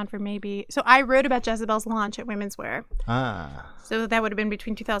been around for maybe... So I wrote about Jezebel's launch at Women's Wear. So that would have been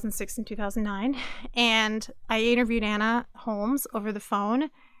between 2006 and 2009. And I interviewed Anna Holmes over the phone,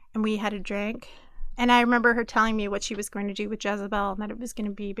 and we had a drink. And I remember her telling me what she was going to do with Jezebel, and that it was going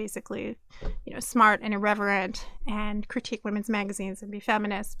to be basically, you know, smart and irreverent and critique women's magazines and be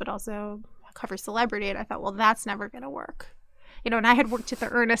feminist, but also cover celebrity. And I thought, well, that's never going to work. You know, and I had worked at the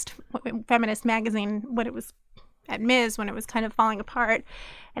Earnest feminist magazine when it was at Ms. when it was kind of falling apart.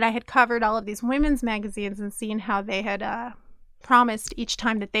 And I had covered all of these women's magazines and seen how they had promised each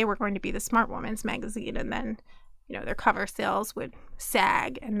time that they were going to be the smart women's magazine. And then, you know, their cover sales would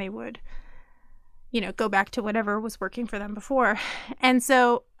sag and they would, you know, go back to whatever was working for them before. And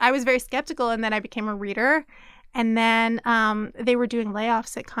so I was very skeptical. And then I became a reader. And then they were doing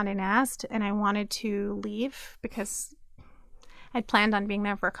layoffs at Condé Nast. And I wanted to leave because I'd planned on being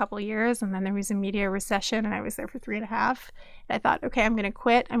there for a couple of years, and then there was a media recession, and I was there for 3.5. And I thought, okay, I'm going to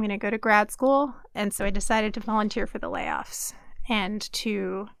quit. I'm going to go to grad school. And so I decided to volunteer for the layoffs and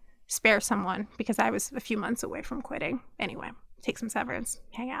to spare someone because I was a few months away from quitting. Anyway, take some severance,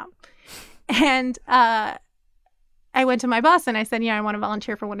 hang out. And I went to my boss, and I said, yeah, I want to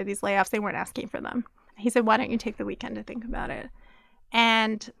volunteer for one of these layoffs. They weren't asking for them. He said, why don't you take the weekend to think about it?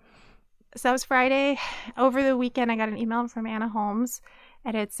 And so that was Friday. Over the weekend, I got an email from Anna Holmes,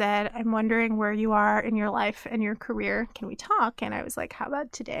 and it said, I'm wondering where you are in your life and your career. Can we talk? And I was like, how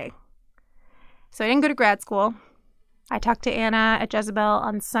about today? So I didn't go to grad school. I talked to Anna at Jezebel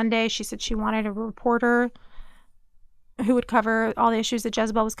on Sunday. She said she wanted a reporter who would cover all the issues that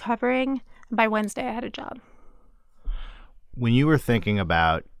Jezebel was covering. By Wednesday, I had a job. When you were thinking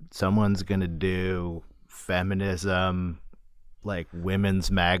about someone's going to do feminism, like women's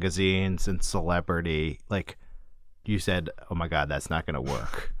magazines and celebrity, like you said, oh my God, that's not going to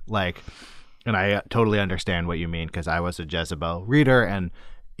work. Like, and I totally understand what you mean because I was a Jezebel reader, and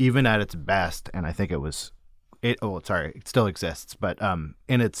even at its best, and I think it still exists, but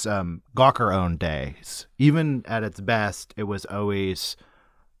in its Gawker-owned days, even at its best, it was always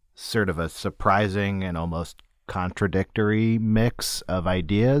sort of a surprising and almost contradictory mix of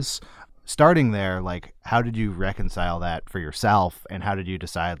ideas. Starting there, like, how did you reconcile that for yourself, and how did you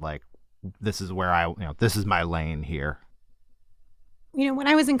decide, like, this is where this is my lane here? You know, when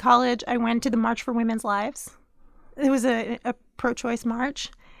I was in college, I went to the March for Women's Lives. It was a pro-choice march,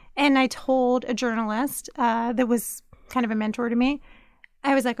 and I told a journalist that was kind of a mentor to me.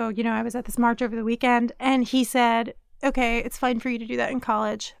 I was like, oh, I was at this march over the weekend, and he said, okay, it's fine for you to do that in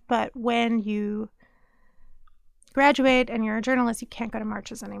college, but when you graduate and you're a journalist, you can't go to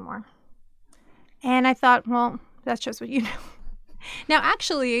marches anymore. And I thought, well, that's just what you do. Now,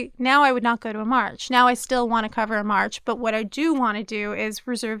 actually, now I would not go to a march. Now I still want to cover a march, but what I do want to do is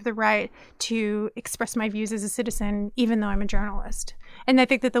reserve the right to express my views as a citizen, even though I'm a journalist. And I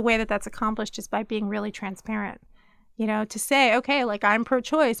think that the way that that's accomplished is by being really transparent. To say, okay, like I'm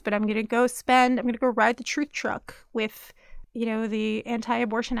pro-choice, but I'm going to go ride the truth truck with, the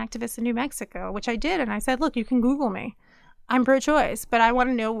anti-abortion activists in New Mexico, which I did. And I said, look, you can Google me. I'm pro-choice, but I want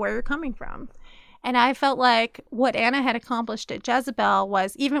to know where you're coming from. And I felt like what Anna had accomplished at Jezebel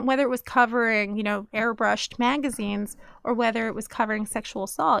was, even whether it was covering, airbrushed magazines or whether it was covering sexual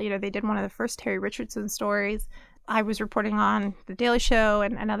assault, they did one of the first Terry Richardson stories. I was reporting on The Daily Show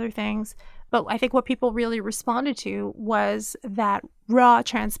and other things. But I think what people really responded to was that raw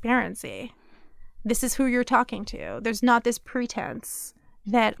transparency. This is who you're talking to. There's not this pretense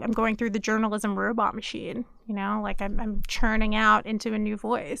that I'm going through the journalism robot machine, like I'm churning out into a new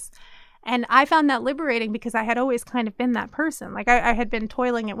voice. And I found that liberating because I had always kind of been that person. Like I had been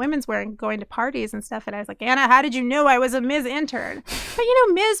toiling at women's wear and going to parties and stuff. And I was like, Anna, how did you know I was a Ms. intern? But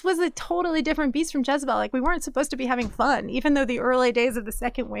Ms. was a totally different beast from Jezebel. Like we weren't supposed to be having fun, even though the early days of the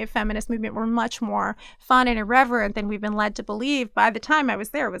second wave feminist movement were much more fun and irreverent than we've been led to believe. By the time I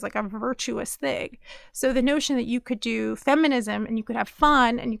was there, it was like a virtuous thing. So the notion that you could do feminism and you could have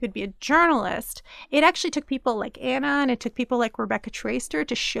fun and you could be a journalist, it actually took people like Anna and it took people like Rebecca Traister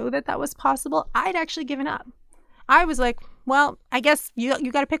to show that that was possible. I'd actually given up. I was like, well, I guess you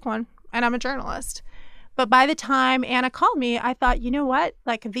got to pick one, and I'm a journalist. But by the time Anna called me, I thought, you know what?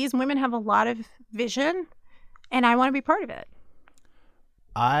 Like these women have a lot of vision, and I want to be part of it.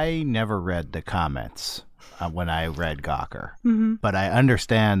 I never read the comments when I read Gawker, Mm-hmm. but I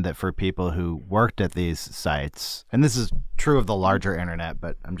understand that for people who worked at these sites, and this is true of the larger internet,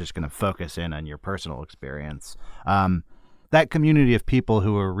 but I'm just going to focus in on your personal experience. That community of people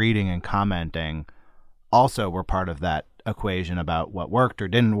who were reading and commenting also were part of that equation about what worked or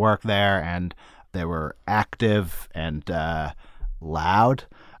didn't work there, and they were active and loud.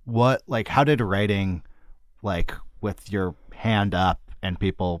 How did writing, with your hand up and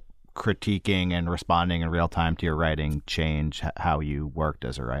people critiquing and responding in real time to your writing, change how you worked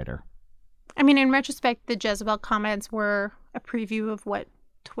as a writer? I mean, in retrospect, the Jezebel comments were a preview of what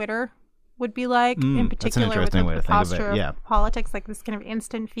Twitter would be like, in particular with the posture of politics, like this kind of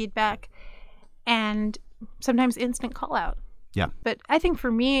instant feedback and sometimes instant call out. Yeah. But I think for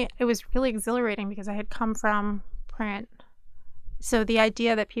me, it was really exhilarating because I had come from print. So the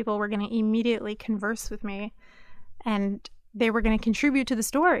idea that people were going to immediately converse with me and they were going to contribute to the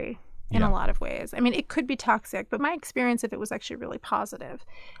story in a lot of ways. I mean, it could be toxic, but my experience of it was actually really positive.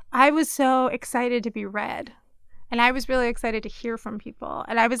 I was so excited to be read. And I was really excited to hear from people.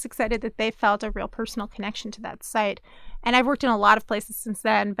 And I was excited that they felt a real personal connection to that site. And I've worked in a lot of places since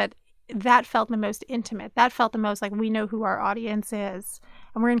then, but that felt the most intimate. That felt the most like we know who our audience is.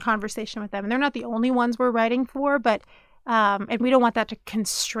 And we're in conversation with them. And they're not the only ones we're writing for, but and we don't want that to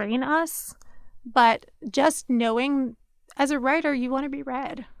constrain us. But just knowing as a writer, you want to be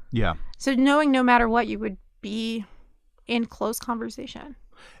read. Yeah. So knowing no matter what, you would be in close conversation.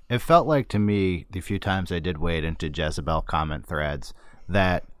 It felt like to me, the few times I did wade into Jezebel comment threads,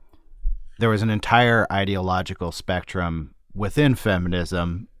 that there was an entire ideological spectrum within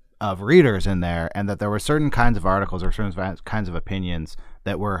feminism of readers in there, and that there were certain kinds of articles or certain kinds of opinions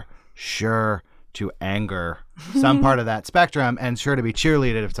that were sure to anger some part of that spectrum and sure to be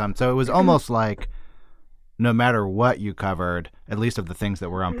cheerleaded of some. So it was almost like no matter what you covered, at least of the things that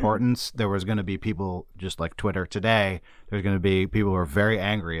were importance, there was going to be people, just like Twitter today, there's going to be people who are very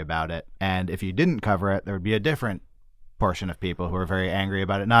angry about it. And if you didn't cover it, there would be a different portion of people who are very angry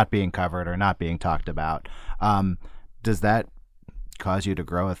about it not being covered or not being talked about. Does that cause you to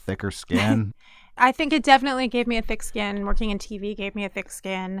grow a thicker skin? I think it definitely gave me a thick skin. Working in TV gave me a thick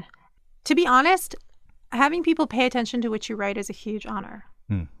skin. To be honest, having people pay attention to what you write is a huge honor.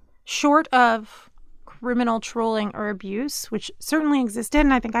 Short of criminal trolling or abuse, which certainly existed,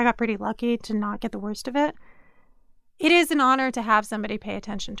 and I think I got pretty lucky to not get the worst of it. It is an honor to have somebody pay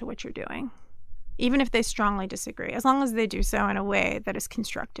attention to what you're doing, even if they strongly disagree, as long as they do so in a way that is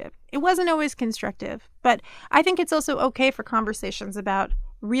constructive. It wasn't always constructive, but I think it's also okay for conversations about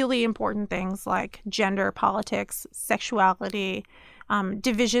really important things like gender, politics, sexuality,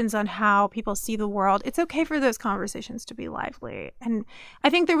 divisions on how people see the world. It's okay for those conversations to be lively. And I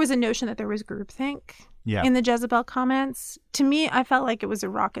think there was a notion that there was groupthink in the Jezebel comments. To me, I felt like it was a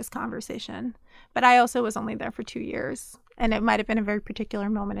raucous conversation. But I also was only there for 2 years. And it might have been a very particular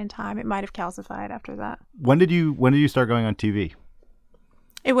moment in time. It might have calcified after that. When did you start going on TV?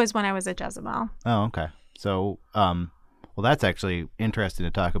 It was when I was at Jezebel. Oh, okay. So, well, that's actually interesting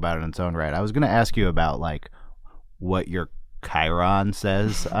to talk about in its own right. I was going to ask you about like what your Chiron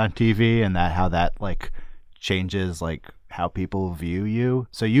says on TV and how that like changes like how people view you.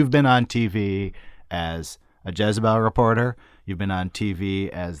 So you've been on TV as a Jezebel reporter. You've been on TV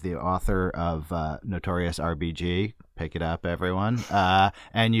as the author of Notorious RBG. Pick it up, everyone.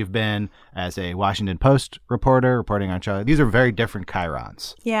 And you've been as a Washington Post reporter reporting on Charlie. These are very different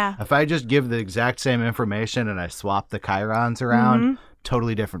Chirons. Yeah. If I just give the exact same information and I swap the Chirons around,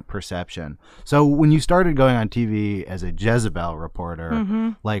 totally different perception. So when you started going on TV as a Jezebel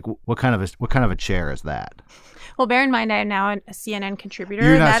reporter, like what kind of a chair is that? Well, bear in mind, I am now a CNN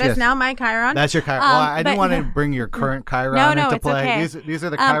contributor. That is now my Chiron. That's your Chiron. Well, I didn't want to bring your current Chiron into play. Okay. These are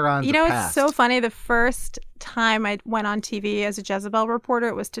the Chirons You know, of past. it's so funny. The first time I went on TV as a Jezebel reporter,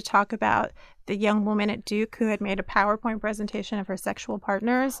 it was to talk about the young woman at Duke who had made a PowerPoint presentation of her sexual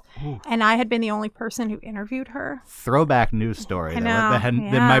partners. Ooh. And I had been the only person who interviewed her. Throwback news story. That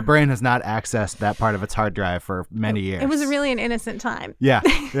my brain has not accessed that part of its hard drive for many years. It was really an innocent time. Yeah.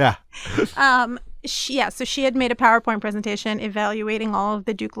 So she had made a PowerPoint presentation evaluating all of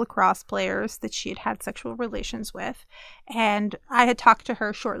the Duke lacrosse players that she had had sexual relations with. And I had talked to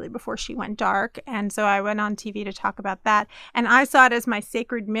her shortly before she went dark. And so I went on TV to talk about that. And I saw it as my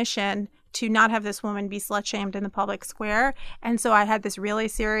sacred mission to not have this woman be slut-shamed in the public square. And so I had this really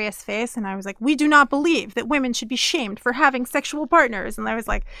serious face, and I was like, we do not believe that women should be shamed for having sexual partners. And I was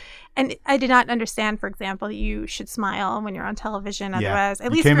like, and I did not understand, for example, that you should smile when you're on television. Otherwise,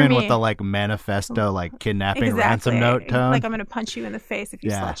 at least for me. You came in with the like manifesto, like kidnapping ransom note tone. Like I'm going to punch you in the face if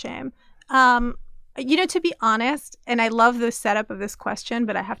you slut-shame. You know, to be honest, and I love the setup of this question,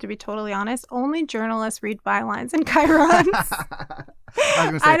 but I have to be totally honest, only journalists read bylines and Chirons. I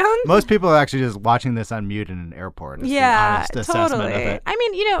was gonna say, most people are actually just watching this on mute in an airport. Yeah, the honest assessment of it. I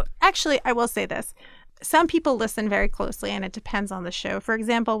mean, you know, actually, I will say this. Some people listen very closely, and it depends on the show. For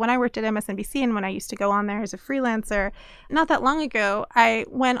example, when I worked at MSNBC and when I used to go on there as a freelancer, not that long ago, I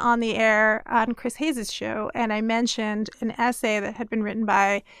went on the air on Chris Hayes' show, and I mentioned an essay that had been written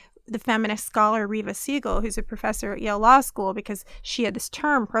by the feminist scholar Reva Siegel, who's a professor at Yale Law School, because she had this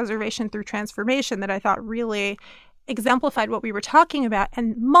term, preservation through transformation, that I thought really exemplified what we were talking about.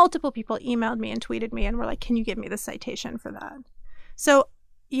 And multiple people emailed me and tweeted me and were like, can you give me the citation for that? So,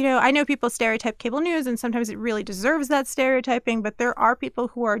 you know, I know people stereotype cable news, and sometimes it really deserves that stereotyping, but there are people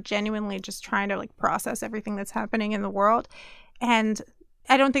who are genuinely just trying to like process everything that's happening in the world. And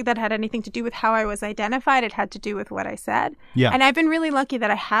I don't think that had anything to do with how I was identified. It had to do with what I said. Yeah. And I've been really lucky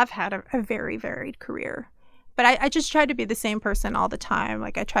that I have had a very varied career. But I just try to be the same person all the time.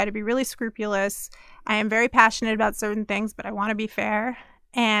 Like I try to be really scrupulous. I am very passionate about certain things, but I want to be fair.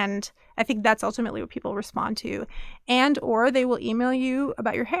 And I think that's ultimately what people respond to. And or they will email you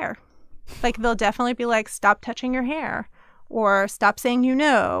about your hair. Like they'll definitely be like, stop touching your hair, or stop saying you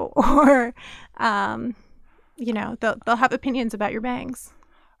know, or you know, they'll have opinions about your bangs.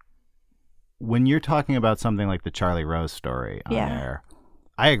 When you're talking about something like the Charlie Rose story on air,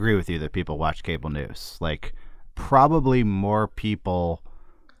 I agree with you that people watch cable news. Like, probably more people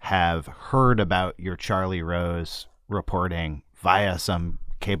have heard about your Charlie Rose reporting via some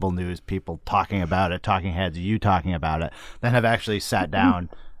cable news people talking about it, talking heads, you talking about it, than have actually sat down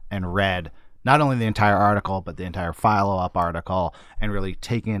and read not only the entire article, but the entire follow-up article and really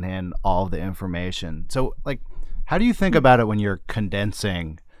taken in all the information. So, like, how do you think about it when you're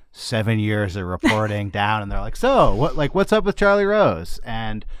condensing 7 years of reporting down and they're like, so what's up with Charlie Rose?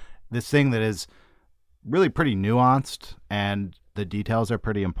 And this thing that is really pretty nuanced and the details are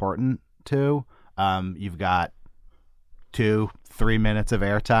pretty important too. You've got 2-3 minutes of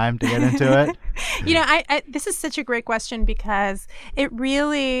airtime to get into it. You know, I this is such a great question because it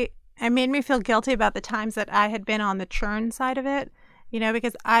made me feel guilty about the times that I had been on the churn side of it, you know,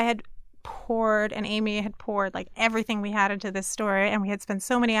 because I had poured and Amy had poured like everything we had into this story, and we had spent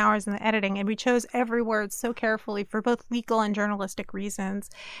so many hours in the editing, and we chose every word so carefully for both legal and journalistic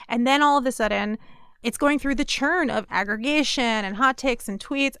reasons. And then all of a sudden it's going through the churn of aggregation and hot takes and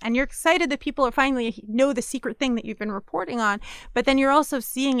tweets, and you're excited that people are finally know the secret thing that you've been reporting on, but then you're also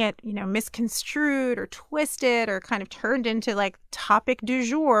seeing it, you know, misconstrued or twisted or kind of turned into like topic du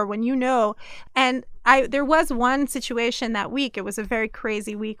jour when you know. And there was one situation that week. It was a very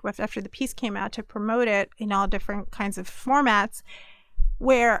crazy week after the piece came out to promote it in all different kinds of formats.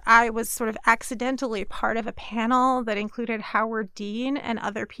 where I was sort of accidentally part of a panel that included Howard Dean and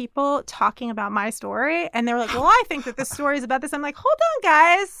other people talking about my story. And they were like, well, I think that this story is about this. I'm like, hold on,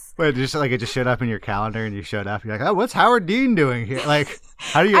 guys. Wait, just like it just showed up in your calendar and you showed up. You're like, oh, what's Howard Dean doing here? Like,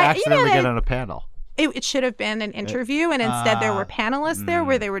 how do you accidentally get on a panel? It should have been an interview, and instead there were panelists there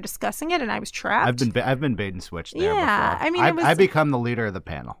where they were discussing it, and I was trapped. I've been bait and switched there before. I mean, I become the leader of the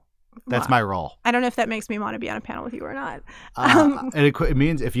panel. That's my role. I don't know if that makes me want to be on a panel with you or not. And it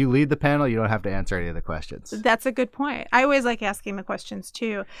means if you lead the panel, you don't have to answer any of the questions. That's a good point. I always like asking the questions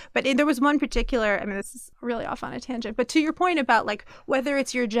too. But there was one particular, I mean, this is really off on a tangent, but to your point about like whether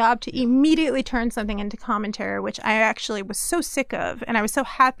it's your job to immediately turn something into commentary, which I actually was so sick of, and I was so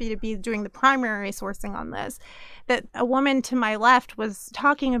happy to be doing the primary sourcing on this, that a woman to my left was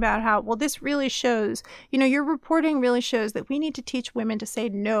talking about how, well, this really shows, your reporting really shows that we need to teach women to say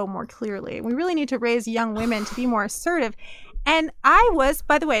no more clearly. We really need to raise young women to be more assertive. And I was,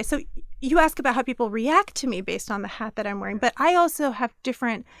 by the way, so you ask about how people react to me based on the hat that I'm wearing, but I also have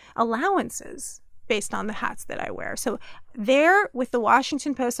different allowances based on the hats that I wear. So there with the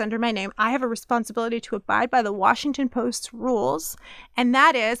Washington Post under my name, I have a responsibility to abide by the Washington Post's rules. And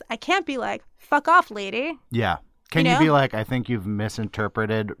that is, I can't be like, fuck off, lady. Yeah. Can you be like, I think you've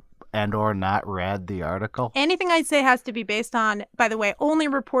misinterpreted and or not read the article? Anything I say has to be based on, by the way, only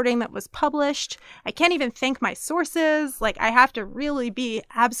reporting that was published. I can't even thank my sources. Like, I have to really be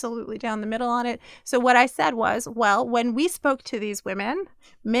absolutely down the middle on it. So what I said was, well, when we spoke to these women,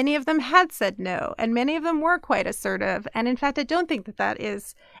 many of them had said no, and many of them were quite assertive. And in fact, I don't think that that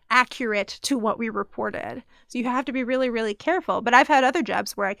is accurate to what we reported. So you have to be really, really careful. But I've had other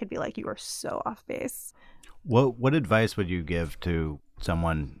jobs where I could be like, you are so off base. What advice would you give to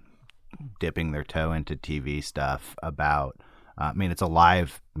someone dipping their toe into TV stuff about, I mean, it's a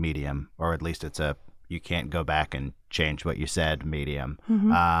live medium, or at least it's you can't go back and change what you said medium,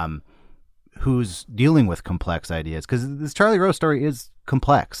 who's dealing with complex ideas? Because this Charlie Rose story is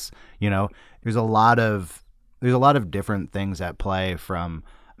complex. There's a lot of different things at play, from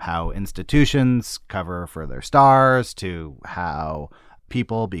how institutions cover for their stars to how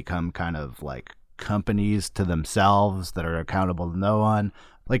people become kind of like companies to themselves that are accountable to no one.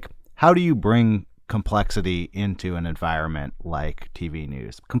 Like, how do you bring complexity into an environment like TV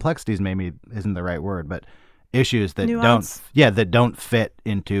news? Complexities maybe isn't the right word, but issues that Nuance. don't fit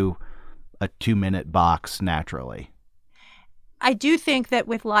into a 2-minute box naturally. I do think that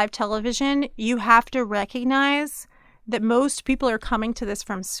with live television, you have to recognize that most people are coming to this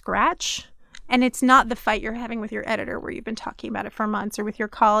from scratch. And it's not the fight you're having with your editor where you've been talking about it for months, or with your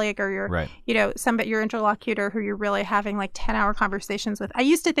colleague, or your, your interlocutor who you're really having like 10-hour conversations with. I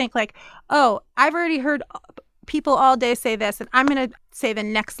used to think like, oh, I've already heard people all day say this, and I'm going to say the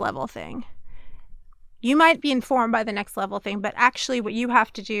next level thing. You might be informed by the next level thing, but actually what you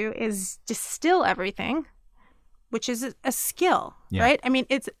have to do is distill everything, which is a skill, right? I mean,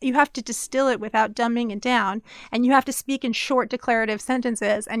 you have to distill it without dumbing it down, and you have to speak in short declarative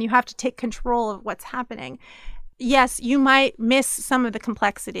sentences, and you have to take control of what's happening. Yes, you might miss some of the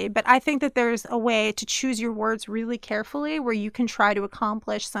complexity, but I think that there's a way to choose your words really carefully where you can try to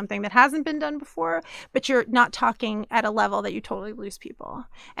accomplish something that hasn't been done before, but you're not talking at a level that you totally lose people.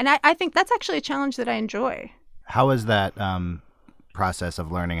 And I think that's actually a challenge that I enjoy. How is that process of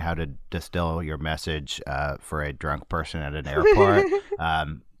learning how to distill your message for a drunk person at an airport?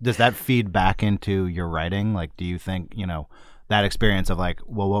 Does that feed back into your writing? Like, do you think, that experience of like,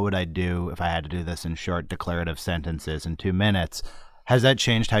 well, what would I do if I had to do this in short declarative sentences in 2 minutes? Has that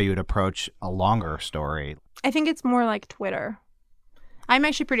changed how you would approach a longer story? I think it's more like Twitter. I'm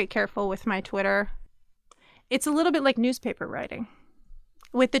actually pretty careful with my Twitter. It's a little bit like newspaper writing.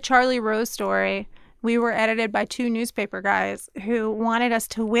 With the Charlie Rose story, we were edited by 2 newspaper guys who wanted us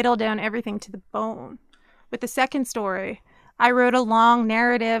to whittle down everything to the bone. With the second story, I wrote a long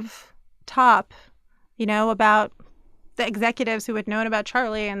narrative top, about the executives who had known about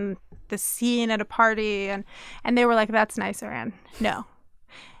Charlie and the scene at a party. And they were like, that's nice, Irin. No.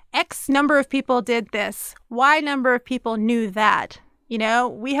 X number of people did this. Y number of people knew that.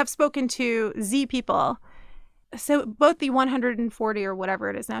 We have spoken to Z people. So both the 140 or whatever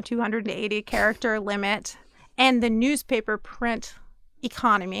it is now, 280 character limit and the newspaper print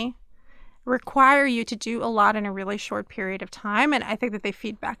economy require you to do a lot in a really short period of time. And I think that they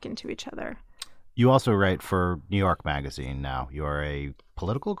feed back into each other. You also write for New York Magazine now. You're a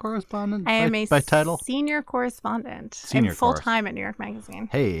political correspondent I am by title? Senior correspondent. I'm full-time at New York Magazine.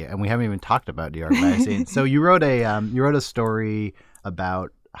 Hey, and we haven't even talked about New York Magazine. So you wrote a story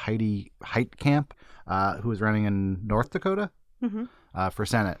about Heidi Heitkamp, who was running in North Dakota for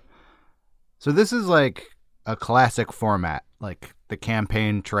Senate. So this is like a classic format. like the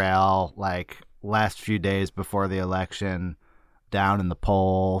campaign trail, like last few days before the election, down in the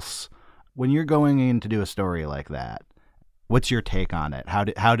polls. When you're going in to do a story like that, what's your take on it?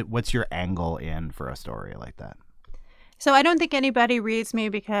 What's your angle in for a story like that? So I don't think anybody reads me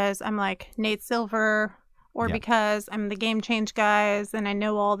because I'm like Nate Silver or because I'm the Game Change guys and I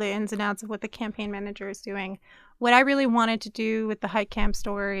know all the ins and outs of what the campaign manager is doing. What I really wanted to do with the Hike Camp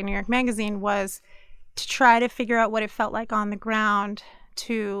story in New York Magazine was to try to figure out what it felt like on the ground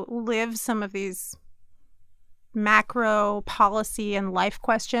to live some of these macro policy and life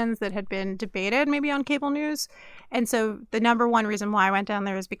questions that had been debated maybe on cable news. And so the number one reason why I went down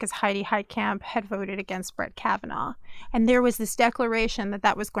there is because Heidi Heitkamp had voted against Brett Kavanaugh. And there was this declaration that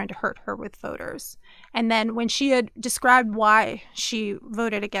that was going to hurt her with voters. And then when she had described why she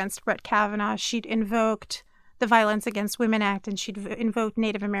voted against Brett Kavanaugh, she'd invoked the Violence Against Women Act, and she'd invoked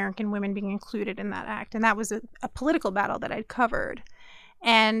Native American women being included in that act. And that was a political battle that I'd covered.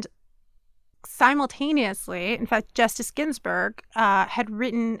 And simultaneously, in fact, Justice Ginsburg had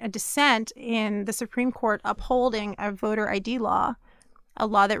written a dissent in the Supreme Court upholding a voter ID law, a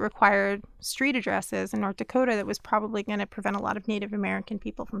law that required street addresses in North Dakota that was probably going to prevent a lot of Native American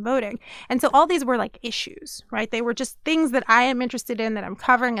people from voting. And so all these were like issues, right? They were just things that I am interested in that I'm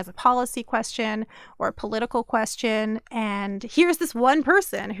covering as a policy question or a political question. And here's this one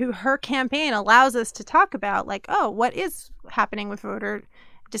person who her campaign allows us to talk about, like, oh, what is happening with voter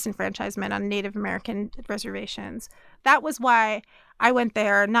disenfranchisement on Native American reservations. That was why I went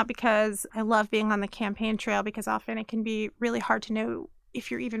there, not because I love being on the campaign trail, because often it can be really hard to know if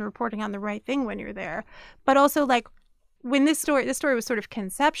you're even reporting on the right thing when you're there. But also, like, when this story was sort of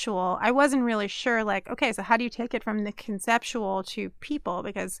conceptual, I wasn't really sure, like, okay, so how do you take it from the conceptual to people?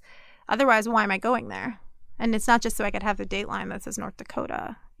 Because otherwise, why am I going there? And it's not just so I could have the dateline that says North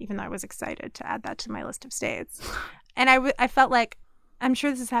Dakota, even though I was excited to add that to my list of states. And I felt like, I'm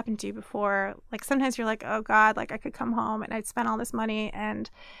sure this has happened to you before. Like, sometimes you're like, oh God, like I could come home and I'd spent all this money and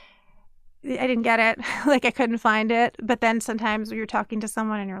I didn't get it. Like, I couldn't find it. But then sometimes you're talking to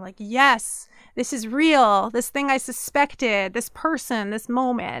someone and you're like, yes, this is real. This thing I suspected, this person, this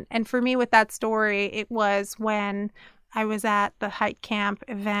moment. And for me with that story, it was when I was at the Hike Camp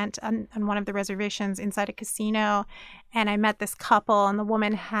event on one of the reservations inside a casino, and I met this couple, and the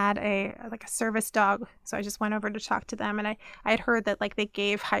woman had a service dog. So I just went over to talk to them, and I had heard that, like, they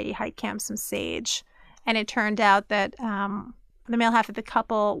gave Heidi Heitkamp some sage, and it turned out that the male half of the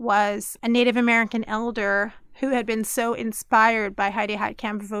couple was a Native American elder who had been so inspired by Heidi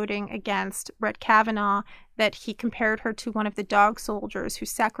Heitkamp voting against Brett Kavanaugh that he compared her to one of the dog soldiers who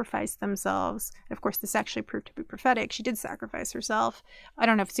sacrificed themselves. Of course, this actually proved to be prophetic. She did sacrifice herself. I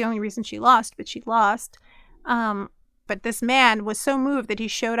don't know if it's the only reason she lost, but she lost. But this man was so moved that he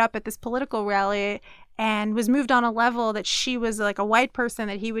showed up at this political rally and was moved on a level that she was like a white person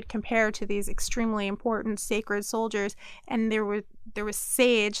that he would compare to these extremely important sacred soldiers. And there was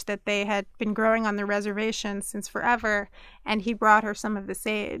sage that they had been growing on the reservation since forever, and he brought her some of the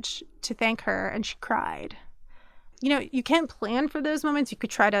sage to thank her, and she cried. You know, you can't plan for those moments. You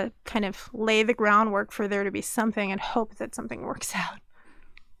could try to kind of lay the groundwork for there to be something and hope that something works out.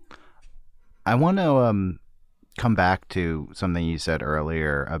 I want to come back to something you said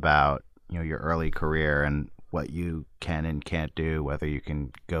earlier about, you know, your early career and what you can and can't do, whether you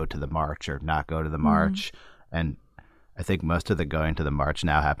can go to the march or not go to the march. And I think most of the going to the march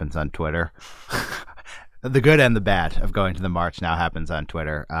now happens on Twitter. The good and the bad of going to the march now happens on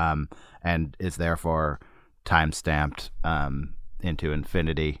Twitter, and is therefore time-stamped into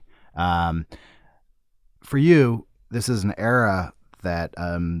infinity. For you, this is an era that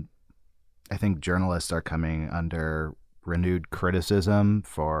I think journalists are coming under renewed criticism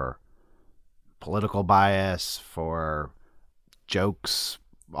for political bias, for jokes,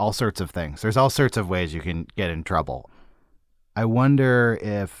 all sorts of things. There's all sorts of ways you can get in trouble. I wonder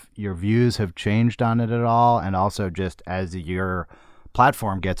if your views have changed on it at all, and also just as your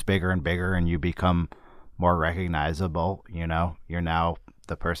platform gets bigger and bigger and you become more recognizable, you know, you're now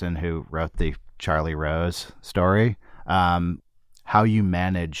the person who wrote the Charlie Rose story, how you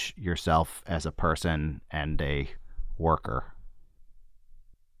manage yourself as a person and a worker.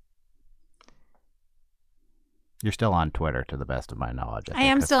 You're still on Twitter, to the best of my knowledge. I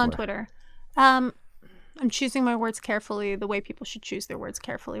am still on Twitter. I'm choosing my words carefully, the way people should choose their words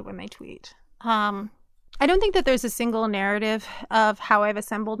carefully when they tweet. I don't think that there's a single narrative of how I've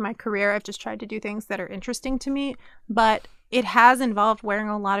assembled my career. I've just tried to do things that are interesting to me, but it has involved wearing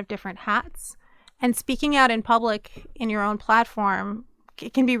a lot of different hats. And speaking out in public in your own platform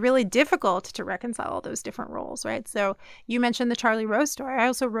it can be really difficult to reconcile all those different roles, right? So you mentioned the Charlie Rose story. I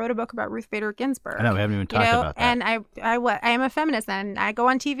also wrote a book about Ruth Bader Ginsburg. I know, we haven't even talked about that. And I am a feminist, and I go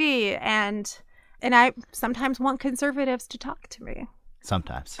on TV, and I sometimes want conservatives to talk to me.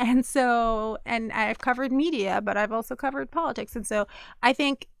 Sometimes. And so, and I've covered media, but I've also covered politics. And so I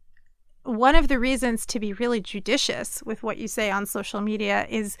think one of the reasons to be really judicious with what you say on social media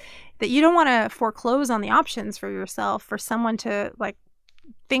is that you don't want to foreclose on the options for yourself for someone to like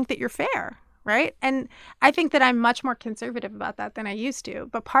think that you're fair, right? And I think that I'm much more conservative about that than I used to.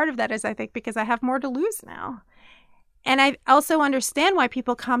 But part of that is, I think, because I have more to lose now. And I also understand why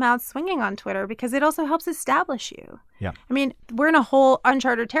people come out swinging on Twitter, because it also helps establish you. Yeah. I mean, we're in a whole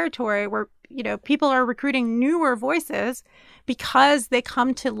uncharted territory where, people are recruiting newer voices because they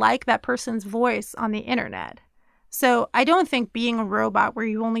come to like that person's voice on the internet. So I don't think being a robot where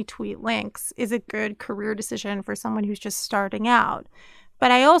you only tweet links is a good career decision for someone who's just starting out.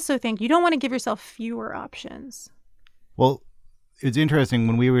 But I also think you don't want to give yourself fewer options. Well, it's interesting.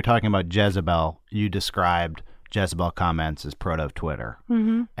 When we were talking about Jezebel, you described Jezebel comments as proto-Twitter.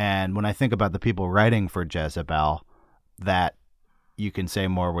 Mm-hmm. And when I think about the people writing for Jezebel, that you can say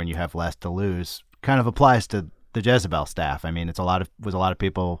more when you have less to lose kind of applies to the Jezebel staff. I mean, was a lot of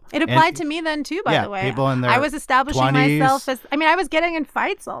people. It applied to me then too, by the way. People in their I was establishing 20s. myself as, I was getting in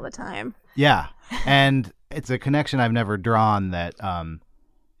fights all the time. Yeah. And it's a connection I've never drawn that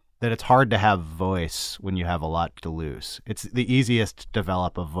it's hard to have voice when you have a lot to lose. It's the easiest to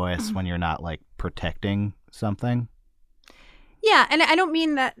develop a voice when you're not like protecting something. Yeah, and I don't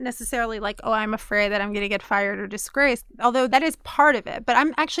mean that necessarily like, oh, I'm afraid that I'm going to get fired or disgraced, although that is part of it. But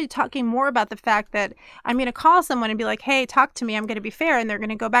I'm actually talking more about the fact that I'm going to call someone and be like, hey, talk to me. I'm going to be fair. And they're going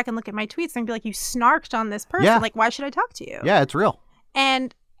to go back and look at my tweets and be like, you snarked on this person. Yeah. Like, why should I talk to you? Yeah, it's real.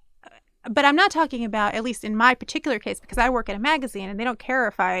 But I'm not talking about, at least in my particular case, because I work at a magazine and they don't care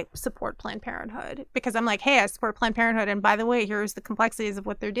if I support Planned Parenthood, because I'm like, hey, I support Planned Parenthood. And by the way, here's the complexities of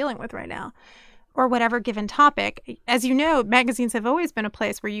what they're dealing with right now. Or whatever given topic. As you know, magazines have always been a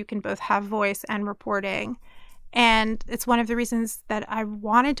place where you can both have voice and reporting. And it's one of the reasons that I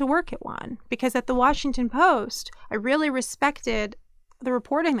wanted to work at one, because at the Washington Post, I really respected the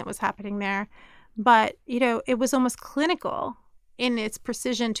reporting that was happening there. But, it was almost clinical in its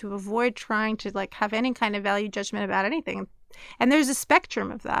precision to avoid trying to like have any kind of value judgment about anything. And there's a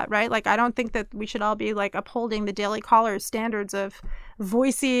spectrum of that, right? Like, I don't think that we should all be like upholding the Daily Caller's standards of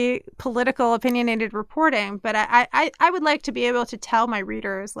voicey, political, opinionated reporting. But I would like to be able to tell my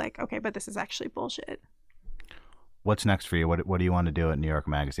readers like, okay, but this is actually bullshit. What's next for you? What do you want to do at New York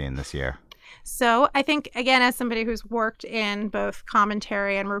Magazine this year? So I think, again, as somebody who's worked in both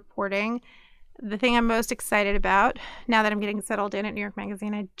commentary and reporting, the thing I'm most excited about now that I'm getting settled in at New York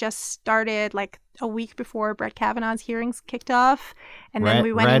Magazine, I just started like a week before Brett Kavanaugh's hearings kicked off. And then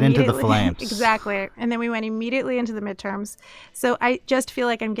we went right into the flames. Exactly. And then we went immediately into the midterms. So I just feel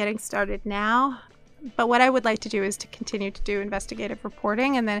like I'm getting started now. But what I would like to do is to continue to do investigative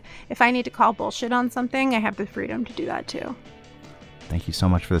reporting. And then if I need to call bullshit on something, I have the freedom to do that too. Thank you so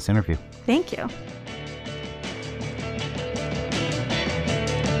much for this interview. Thank you.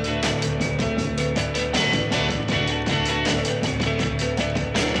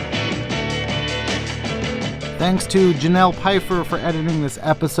 Thanks to Janelle Pfeiffer for editing this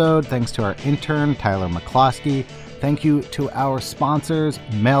episode. Thanks to our intern, Tyler McCloskey. Thank you to our sponsors,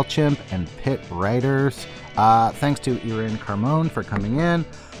 MailChimp and Pitt Writers. Thanks to Irin Carmon for coming in.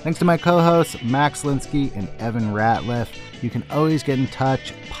 Thanks to my co-hosts, Max Linsky and Evan Ratliff. You can always get in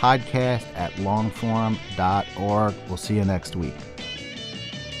touch, podcast@longform.org. We'll see you next week.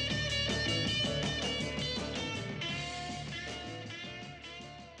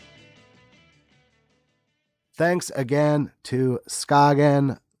 Thanks again to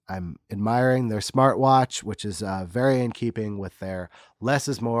Skagen. I'm admiring their smartwatch, which is very in keeping with their less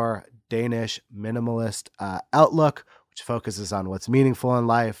is more Danish minimalist outlook, which focuses on what's meaningful in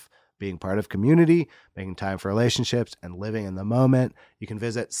life, being part of community, making time for relationships, and living in the moment. You can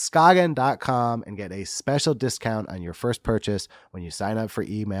visit skagen.com and get a special discount on your first purchase when you sign up for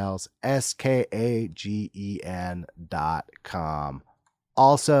emails, skagen.com.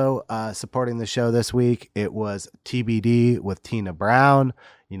 Also supporting the show this week, it was TBD with Tina Brown.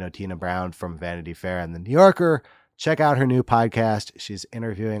 You know Tina Brown from Vanity Fair and The New Yorker. Check out her new podcast. She's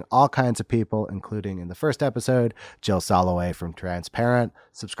interviewing all kinds of people, including in the first episode, Jill Soloway from Transparent.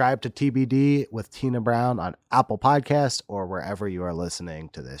 Subscribe to TBD with Tina Brown on Apple Podcasts or wherever you are listening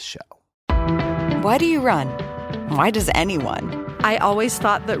to this show. Why do you run? Why does anyone? I always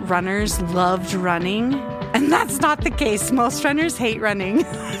thought that runners loved running, and that's not the case. Most runners hate running,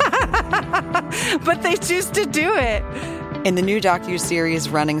 but they choose to do it. In the new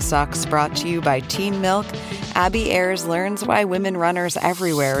docuseries Running Sucks, brought to you by Team Milk, Abby Ayers learns why women runners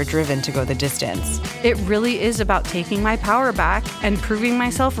everywhere are driven to go the distance. It really is about taking my power back and proving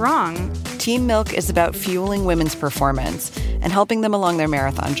myself wrong. Team Milk is about fueling women's performance and helping them along their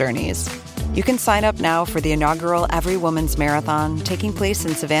marathon journeys. You can sign up now for the inaugural Every Woman's Marathon taking place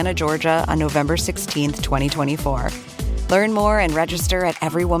in Savannah, Georgia on November 16th, 2024. Learn more and register at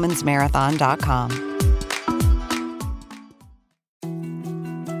everywomansmarathon.com.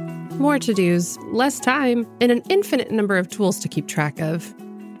 More to-dos, less time, and an infinite number of tools to keep track of.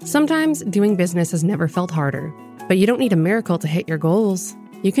 Sometimes doing business has never felt harder, but you don't need a miracle to hit your goals.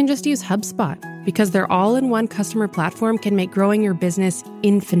 You can just use HubSpot, because their all-in-one customer platform can make growing your business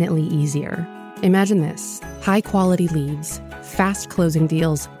infinitely easier. Imagine this: high-quality leads, fast closing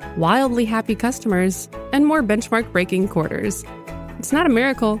deals, wildly happy customers, and more benchmark-breaking quarters. It's not a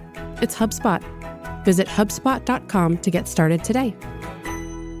miracle, it's HubSpot. Visit HubSpot.com to get started today.